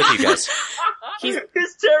is not with you guys. He's...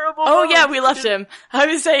 His terrible. Oh bones. yeah, we left him. I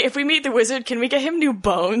would say, if we meet the wizard, can we get him new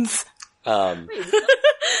bones?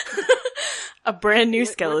 A brand new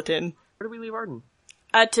skeleton. Where do we leave Arden?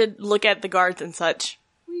 To look at the guards and such.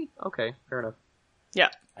 Okay, fair enough. Yeah.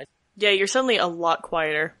 Yeah, you're suddenly a lot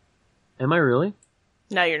quieter. Am I really?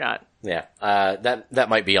 No, you're not. Yeah, that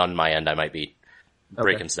might be on my end. I might be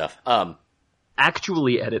breaking stuff.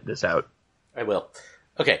 Actually, edit this out. I will.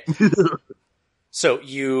 Okay. So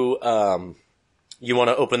you want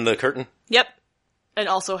to open the curtain? Yep. And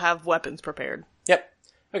also have weapons prepared. Yep.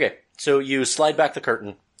 Okay. So you slide back the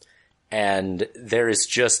curtain, and there is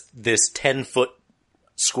just this 10-foot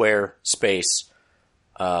square space.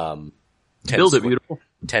 10 Build it, beautiful.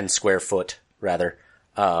 10 square foot, rather.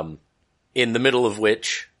 In the middle of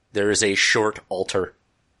which there is a short altar,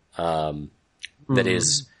 that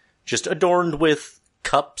is just adorned with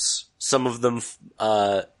cups, some of them,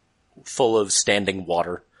 full of standing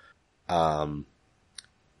water.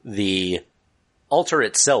 The altar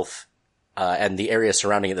itself, and the area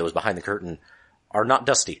surrounding it that was behind the curtain are not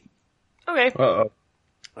dusty. Okay. Uh-oh.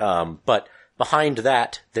 But behind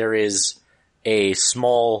that, there is a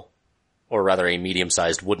small, or rather a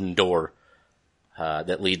medium-sized wooden door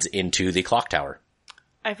that leads into the clock tower.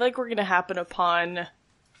 I feel like we're gonna happen upon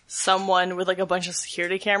someone with like a bunch of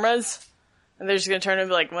security cameras, and they're just gonna turn and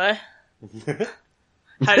be like, "What?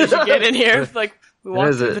 How did you get in here?" Like, we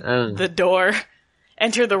walked through the door,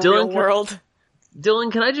 enter the real world.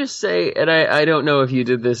 Dylan, can I just say, and I don't know if you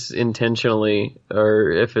did this intentionally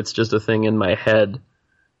or if it's just a thing in my head.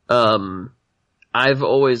 I've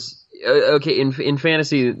always, in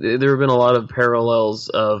fantasy, there have been a lot of parallels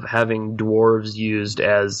of having dwarves used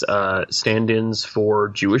as, stand-ins for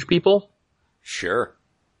Jewish people. Sure.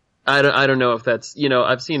 I don't know if that's,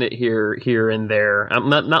 I've seen it here and there. I'm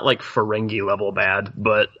not like Ferengi level bad,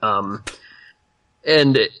 but,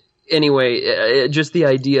 and anyway, just the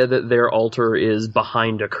idea that their altar is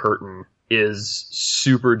behind a curtain is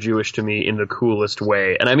super Jewish to me in the coolest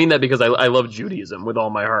way. And I mean that because I love Judaism with all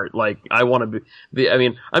my heart. Like, I want to be,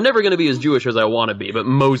 I'm never going to be as Jewish as I want to be, but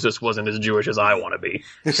Moses wasn't as Jewish as I want to be.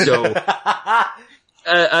 So,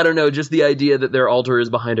 I don't know, just the idea that their altar is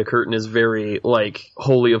behind a curtain is very, like,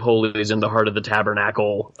 Holy of Holies in the heart of the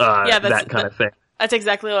tabernacle, that kind of thing. That's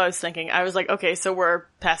exactly what I was thinking. I was like, okay, so we're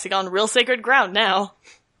passing on real sacred ground now.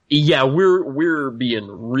 Yeah, we're being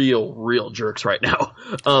real jerks right now.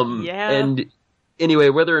 Yeah. And anyway,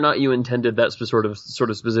 whether or not you intended that sort of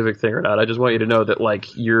specific thing or not, I just want you to know that, like,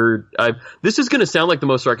 this is gonna sound like the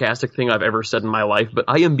most sarcastic thing I've ever said in my life, but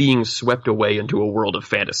I am being swept away into a world of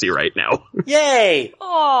fantasy right now. Yay!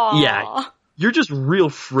 Aww. Yeah. You're just real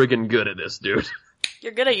friggin' good at this, dude.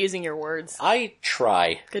 You're good at using your words. I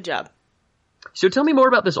try. Good job. So tell me more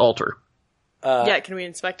about this altar. Yeah, can we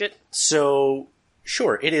inspect it? So,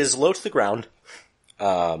 sure, it is low to the ground.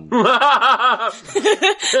 Because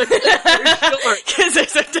they're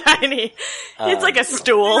so tiny. It's like a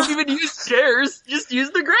stool. Don't even use chairs, just use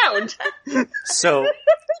the ground. So,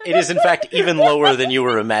 it is in fact even lower than you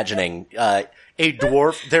were imagining. A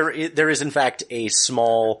dwarf, there is in fact a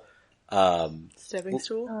small, Stepping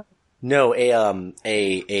stool? no, No,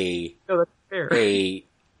 that's fair.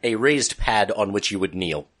 a raised pad on which you would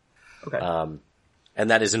kneel. Okay. And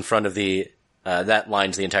that is in front of that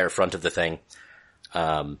lines the entire front of the thing.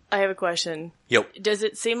 I have a question. Yep. Does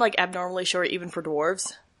it seem like abnormally short even for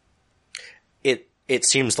dwarves? It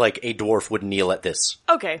seems like a dwarf would kneel at this.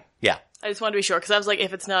 Okay. Yeah. I just wanted to be sure, because I was like,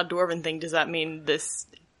 if it's not a dwarven thing, does that mean the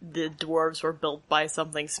dwarves were built by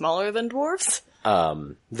something smaller than dwarves?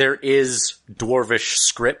 There is dwarvish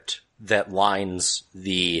script that lines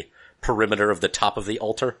the perimeter of the top of the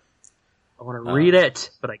altar. I want to read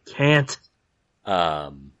it, but I can't.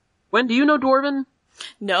 When do you know Dwarven?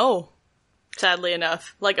 No. Sadly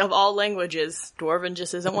enough. Like, of all languages, Dwarven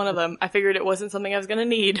just isn't one of them. I figured it wasn't something I was gonna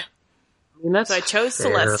need. I mean, that's So I chose fair.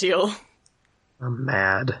 Celestial. I'm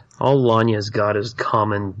mad. All Lanya's got is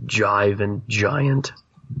common, jive, and giant.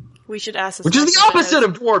 We should ask the Which is the Spectre if he opposite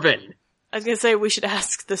knows- of Dwarven! I was gonna say we should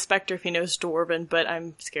ask the Spectre if he knows Dwarven, but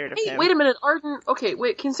I'm scared of Hey, him. wait a minute, Arden. Okay,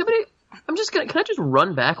 wait, can I just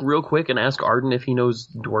run back real quick and ask Arden if he knows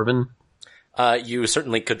Dwarven? You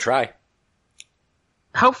certainly could try.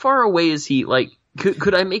 How far away is he? Like,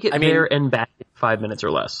 could I make it there and back in 5 minutes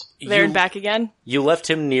or less? There and back again? You left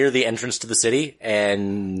him near the entrance to the city,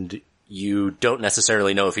 and you don't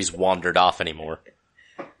necessarily know if he's wandered off anymore.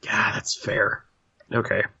 Yeah, that's fair.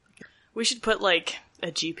 Okay. We should put, like, a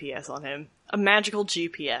GPS on him. A magical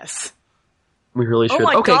GPS. We really should. Oh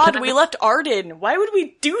my okay, god, we left Arden! Why would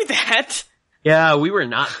we do that? Yeah, we were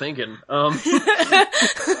not thinking.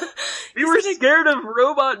 We were scared of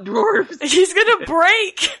robot dwarves. He's gonna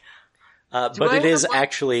break! But it is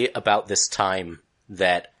actually about this time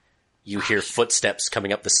that you hear footsteps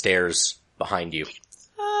coming up the stairs behind you.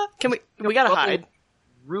 We gotta hide.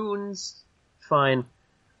 Runes. Fine.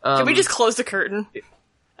 Can we just close the curtain? from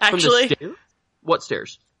Actually? the stairs? What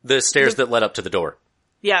stairs? The stairs that led up to the door.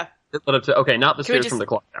 Yeah. That led up to, okay, not the Can we stairs just- from the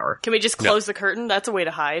clock tower. Can we just close the curtain? That's a way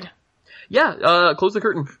to hide. Yeah, close the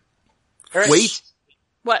curtain. All right. Wait,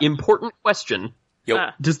 What? important question.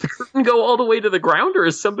 Yep. Does the curtain go all the way to the ground, or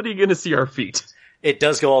is somebody gonna see our feet? It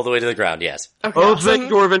does go all the way to the ground, yes. Okay, Oh, awesome. thank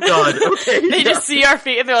Dwarven God. Okay, They just see our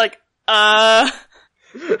feet and they're like,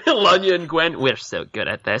 Lanya and Gwen, we're so good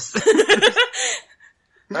at this.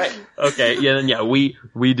 Right. Okay, yeah, we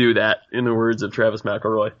do that, in the words of Travis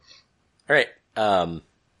McElroy. Alright.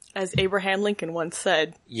 as Abraham Lincoln once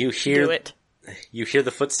said, You hear do it. You hear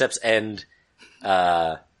the footsteps end,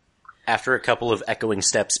 after a couple of echoing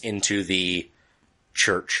steps into the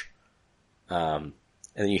church. And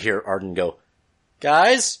then you hear Arden go,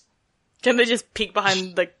 "Guys?" Can they just peek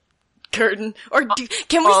behind the curtain? Or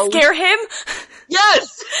can we scare him?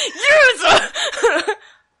 Yes! Yes!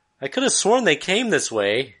 I could have sworn they came this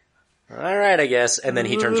way. Alright, I guess. And then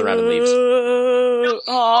he turns around and leaves.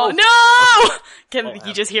 Oh, no! Can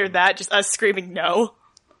you just hear that? Just us screaming no?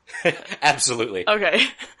 Absolutely. Okay.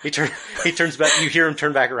 He turns back, you hear him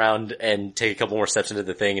turn back around and take a couple more steps into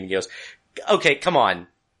the thing and he goes, okay, come on.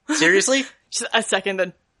 Seriously? Just a second,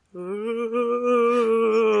 then.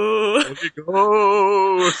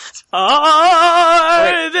 Ghost.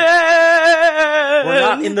 Arden! We're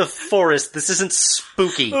not in the forest. This isn't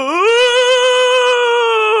spooky.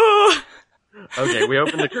 Okay, we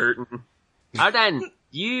open the curtain. Arden,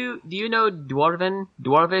 do you know Dwarven?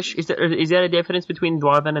 Dwarvish? Is there a difference between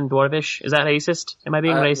Dwarven and Dwarvish? Is that racist? Am I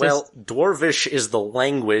being racist? Well, Dwarvish is the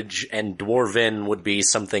language and Dwarven would be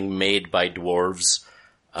something made by dwarves.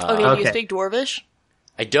 Okay, do you speak Dwarvish?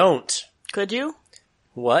 I don't. Could you?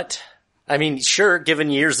 What? I mean, sure, given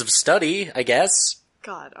years of study, I guess.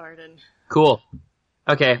 God, Arden. Cool.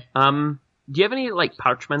 Okay, do you have any, like,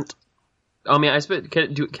 parchment? I mean,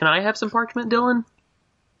 can I have some parchment, Dylan?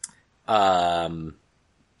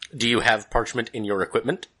 Do you have parchment in your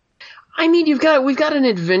equipment? I mean, we've got an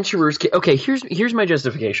adventurer's kit. Okay, here's my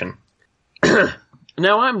justification.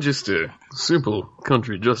 Now I'm just a simple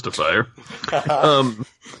country justifier.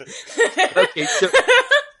 Okay, so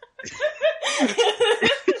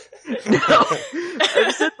now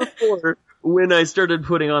I've said before when I started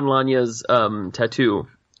putting on Lanya's tattoo,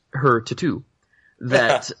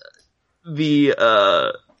 that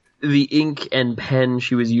the ink and pen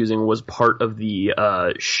she was using was part of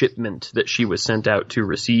the shipment that she was sent out to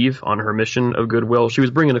receive on her mission of goodwill. She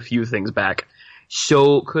was bringing a few things back.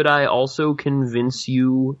 So could I also convince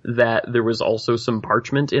you that there was also some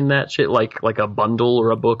parchment in that shit, like a bundle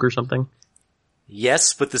or a book or something?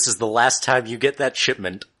 Yes, but this is the last time you get that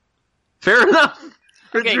shipment. Fair enough.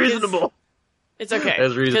 Okay, It's reasonable. It's okay.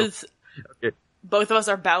 That's reasonable. Because Okay. both of us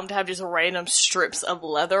are bound to have just random strips of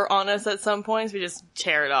leather on us at some points. We just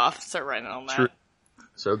tear it off, start writing on that. True.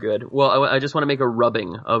 So good. Well, I just want to make a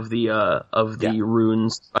rubbing of the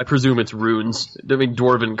runes. I presume it's runes. I mean,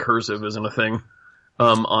 Dwarven cursive isn't a thing.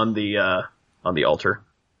 On the altar.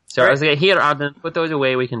 So I was like, here, Arden, put those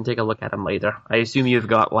away. We can take a look at them later. I assume you've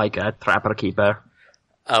got like a trapper keeper.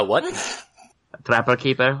 What? A trapper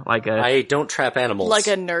keeper, I don't trap animals. Like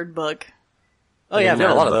a nerd book. Oh yeah, I've got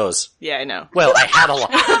a lot of those. Yeah, I know. Well, I had a lot.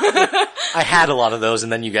 I had a lot of those,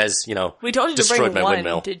 and then you guys, we told you to destroyed bring my one.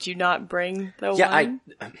 windmill. Did you not bring the Yeah, one?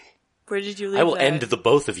 Where did you leave I will that? end the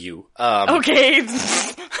both of you. Okay.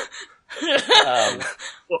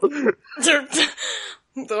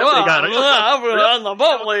 got it. On the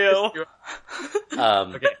boat with you.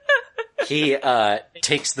 Okay. He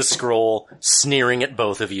takes the scroll, sneering at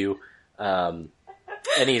both of you, and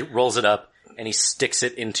he rolls it up, and he sticks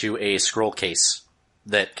it into a scroll case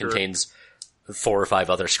that contains 4 or 5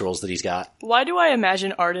 other scrolls that he's got. Why do I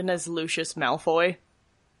imagine Arden as Lucius Malfoy?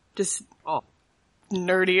 Just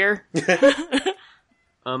nerdier.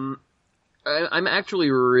 I'm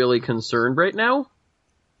actually really concerned right now.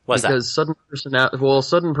 What's because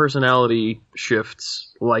sudden personality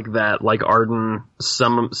shifts like that, like Arden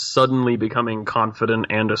suddenly becoming confident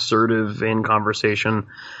and assertive in conversation.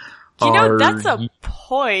 That's a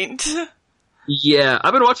point. Yeah,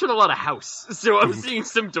 I've been watching a lot of House, so I'm seeing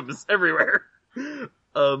symptoms everywhere. Can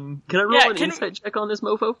I roll an insight check on this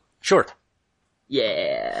mofo? Sure.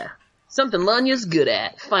 Yeah. Something Lanya's good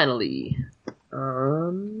at, finally.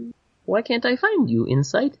 Why can't I find you,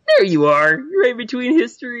 Insight? There you are! Right between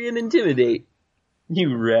history and intimidate.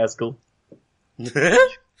 You rascal.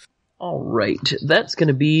 Alright, that's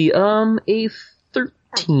gonna be, a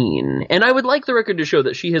 13. And I would like the record to show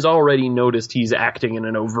that she has already noticed he's acting in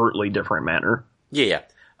an overtly different manner. Yeah.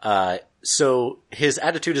 So his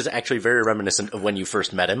attitude is actually very reminiscent of when you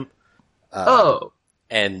first met him.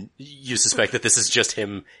 And you suspect that this is just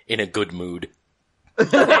him in a good mood. Okay.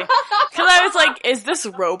 Because I was like, is this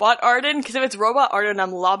Robot Arden? Because if it's Robot Arden,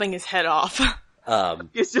 I'm lobbing his head off. So how can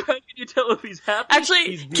you tell if he's happy?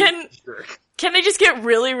 Actually, can they just get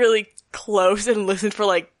really, really close and listen for,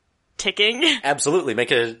 like, ticking? Absolutely.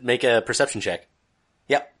 Make a perception check.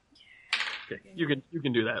 Yep. Okay, you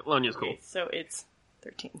can do that. Lanya's cool. Okay, so it's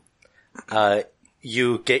 13.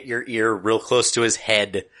 You get your ear real close to his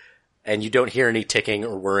head, and you don't hear any ticking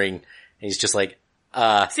or whirring, and he's just like,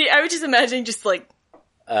 See, I was just imagining just like,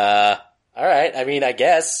 alright, I mean, I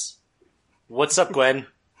guess. What's up, Gwen?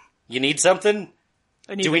 You need something?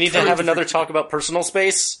 Do we need to have another talk about personal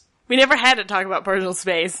space? We never had to talk about personal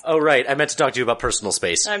space. Oh, right, I meant to talk to you about personal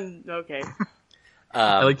space. I'm, okay.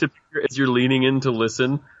 I like to picture as you're leaning in to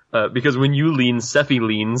listen, because when you lean, Sephi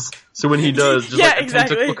leans, so when he does, just Yeah, like a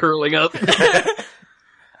exactly. tentacle curling up.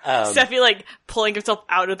 Sephi, like, pulling himself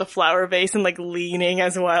out of the flower vase and, like, leaning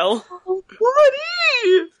as well. Oh,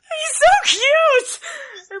 buddy! He's so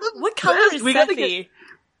cute! What color is We gotta Sephi?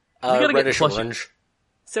 gotta get reddish plushy. orange.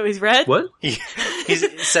 So he's red? What?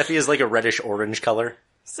 Sephi is like a reddish orange color.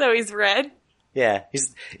 So he's red? Yeah,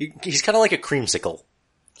 he's kind of like a creamsicle.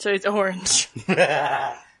 So he's orange.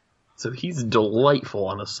 So he's delightful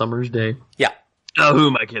on a summer's day. Yeah. Oh, who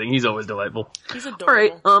am I kidding? He's always delightful. He's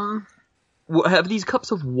adorable. Alright, have these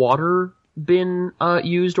cups of water been,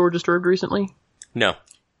 used or disturbed recently? No.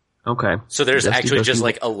 Okay. So there's Dusty, actually just dusty.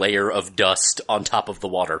 like a layer of dust on top of the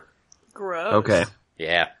water. Gross. Okay.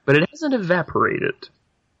 Yeah. But it hasn't evaporated.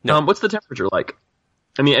 No. What's the temperature like?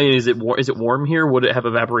 I mean, is it warm here? Would it have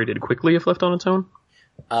evaporated quickly if left on its own?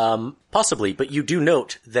 Possibly, but you do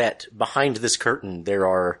note that behind this curtain there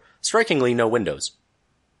are strikingly no windows.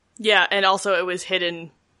 Yeah, and also it was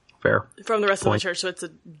hidden Fair. from the rest of Point. the church, so it's a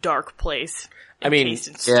dark place. I mean, Encased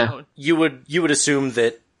in yeah. stone. You would assume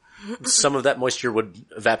that some of that moisture would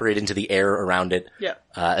evaporate into the air around it. Yeah.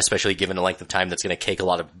 Especially given the length of time that's going to cake a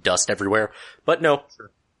lot of dust everywhere. But no,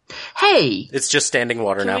 Hey! it's just standing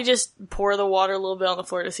water Can now. we just pour the water a little bit on the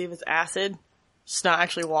floor to see if it's acid? It's not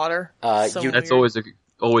actually water. That's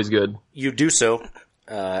always good. You do so,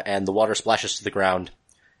 and the water splashes to the ground.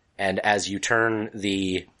 And as you turn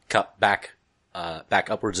the cup back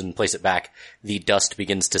upwards and place it back, the dust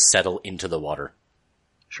begins to settle into the water.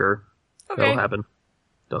 Sure. Okay. That'll happen.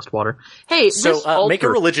 Dust water. Hey, So, this altar... make a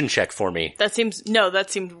religion check for me. That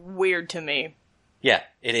seemed weird to me. Yeah,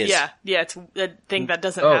 it is. Yeah, it's a thing that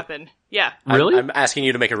doesn't Oh. happen. Yeah. Really? I'm asking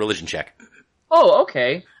you to make a religion check. Oh,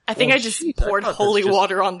 okay. I think Oh, I just jeez, I poured thought that's holy just-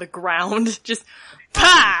 water on the ground. Just,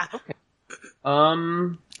 pa!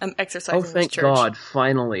 I'm exercising Oh, thank this church. God,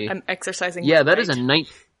 finally. I'm exercising Yeah, my that is right.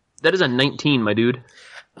 that is a 19, my dude.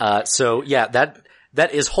 So yeah,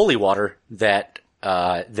 that is holy water that,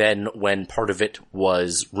 then when part of it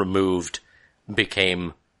was removed,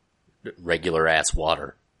 became regular ass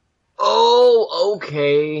water. Oh,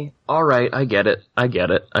 okay. Alright, I get it. I get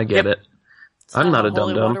it. It's I'm not how a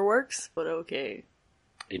holy dum-dum. water works, but okay.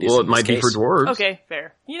 It is Well, in it this might be case. for dwarves. Okay,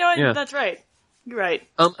 fair. You know what? Yeah. That's right. You're right.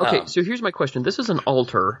 Okay, so here's my question. This is an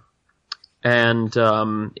altar. And,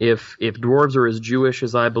 if dwarves are as Jewish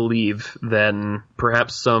as I believe, then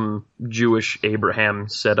perhaps some Jewish Abraham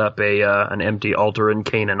set up an empty altar in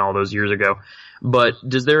Canaan all those years ago. But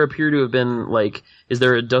does there appear to have been, like, is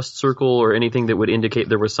there a dust circle or anything that would indicate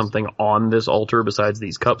there was something on this altar besides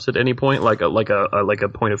these cups at any point? Like a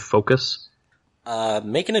point of focus?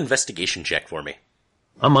 Make an investigation check for me.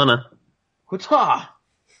 I'm on a... Huta!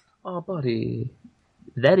 Oh, buddy.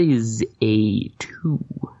 That is a 2.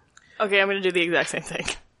 Okay, I'm gonna do the exact same thing.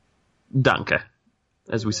 Danke,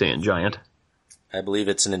 as we say in Giant. I believe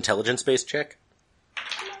it's an intelligence-based check.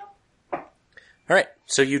 Alright,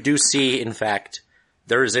 so you do see, in fact,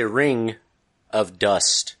 there is a ring of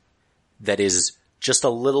dust that is just a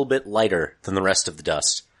little bit lighter than the rest of the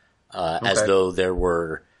dust. As Okay. though there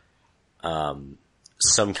were,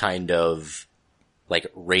 some kind of, like,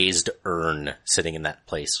 raised urn sitting in that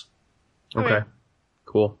place. Okay.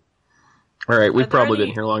 Cool. Alright, we've Are there probably any-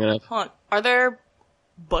 been here long enough. Hold on. Are there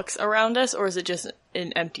books around us, or is it just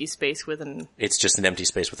an empty space with an... It's just an empty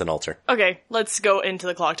space with an altar. Okay, let's go into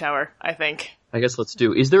the clock tower, I think. I guess let's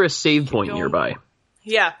do. Is there a save point going. nearby?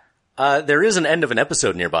 Yeah. There is an end of an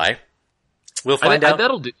episode nearby. We'll find out.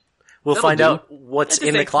 That'll do. We'll that'll find do. out what's That's a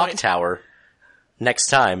in the safe clock point. tower next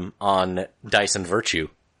time on Dice and Virtue.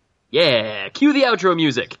 Yeah, cue the outro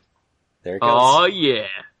music. There it goes. Oh yeah.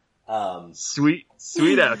 Um, Sweet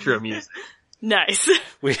outro music. Nice.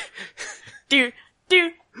 we do,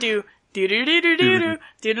 do, do, do, do, do, do, do,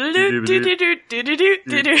 do, do, do, do, do, do, do,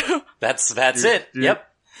 do, do. that's it. Yep.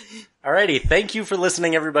 Alrighty. Thank you for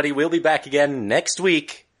listening, everybody. We'll be back again next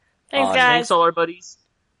week. Thanks, On- guys. Thanks all our buddies.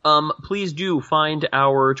 Please do find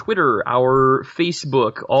our Twitter, our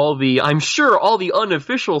Facebook, I'm sure all the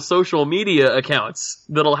unofficial social media accounts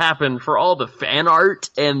that'll happen for all the fan art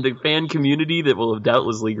and the fan community that will have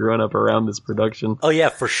doubtlessly grown up around this production. Oh yeah,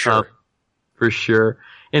 for sure. For sure.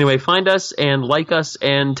 Anyway, find us and like us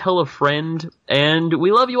and tell a friend, and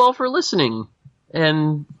we love you all for listening.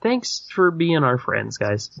 And thanks for being our friends,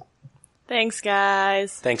 guys. Thanks,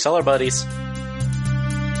 guys. Thanks, all our buddies.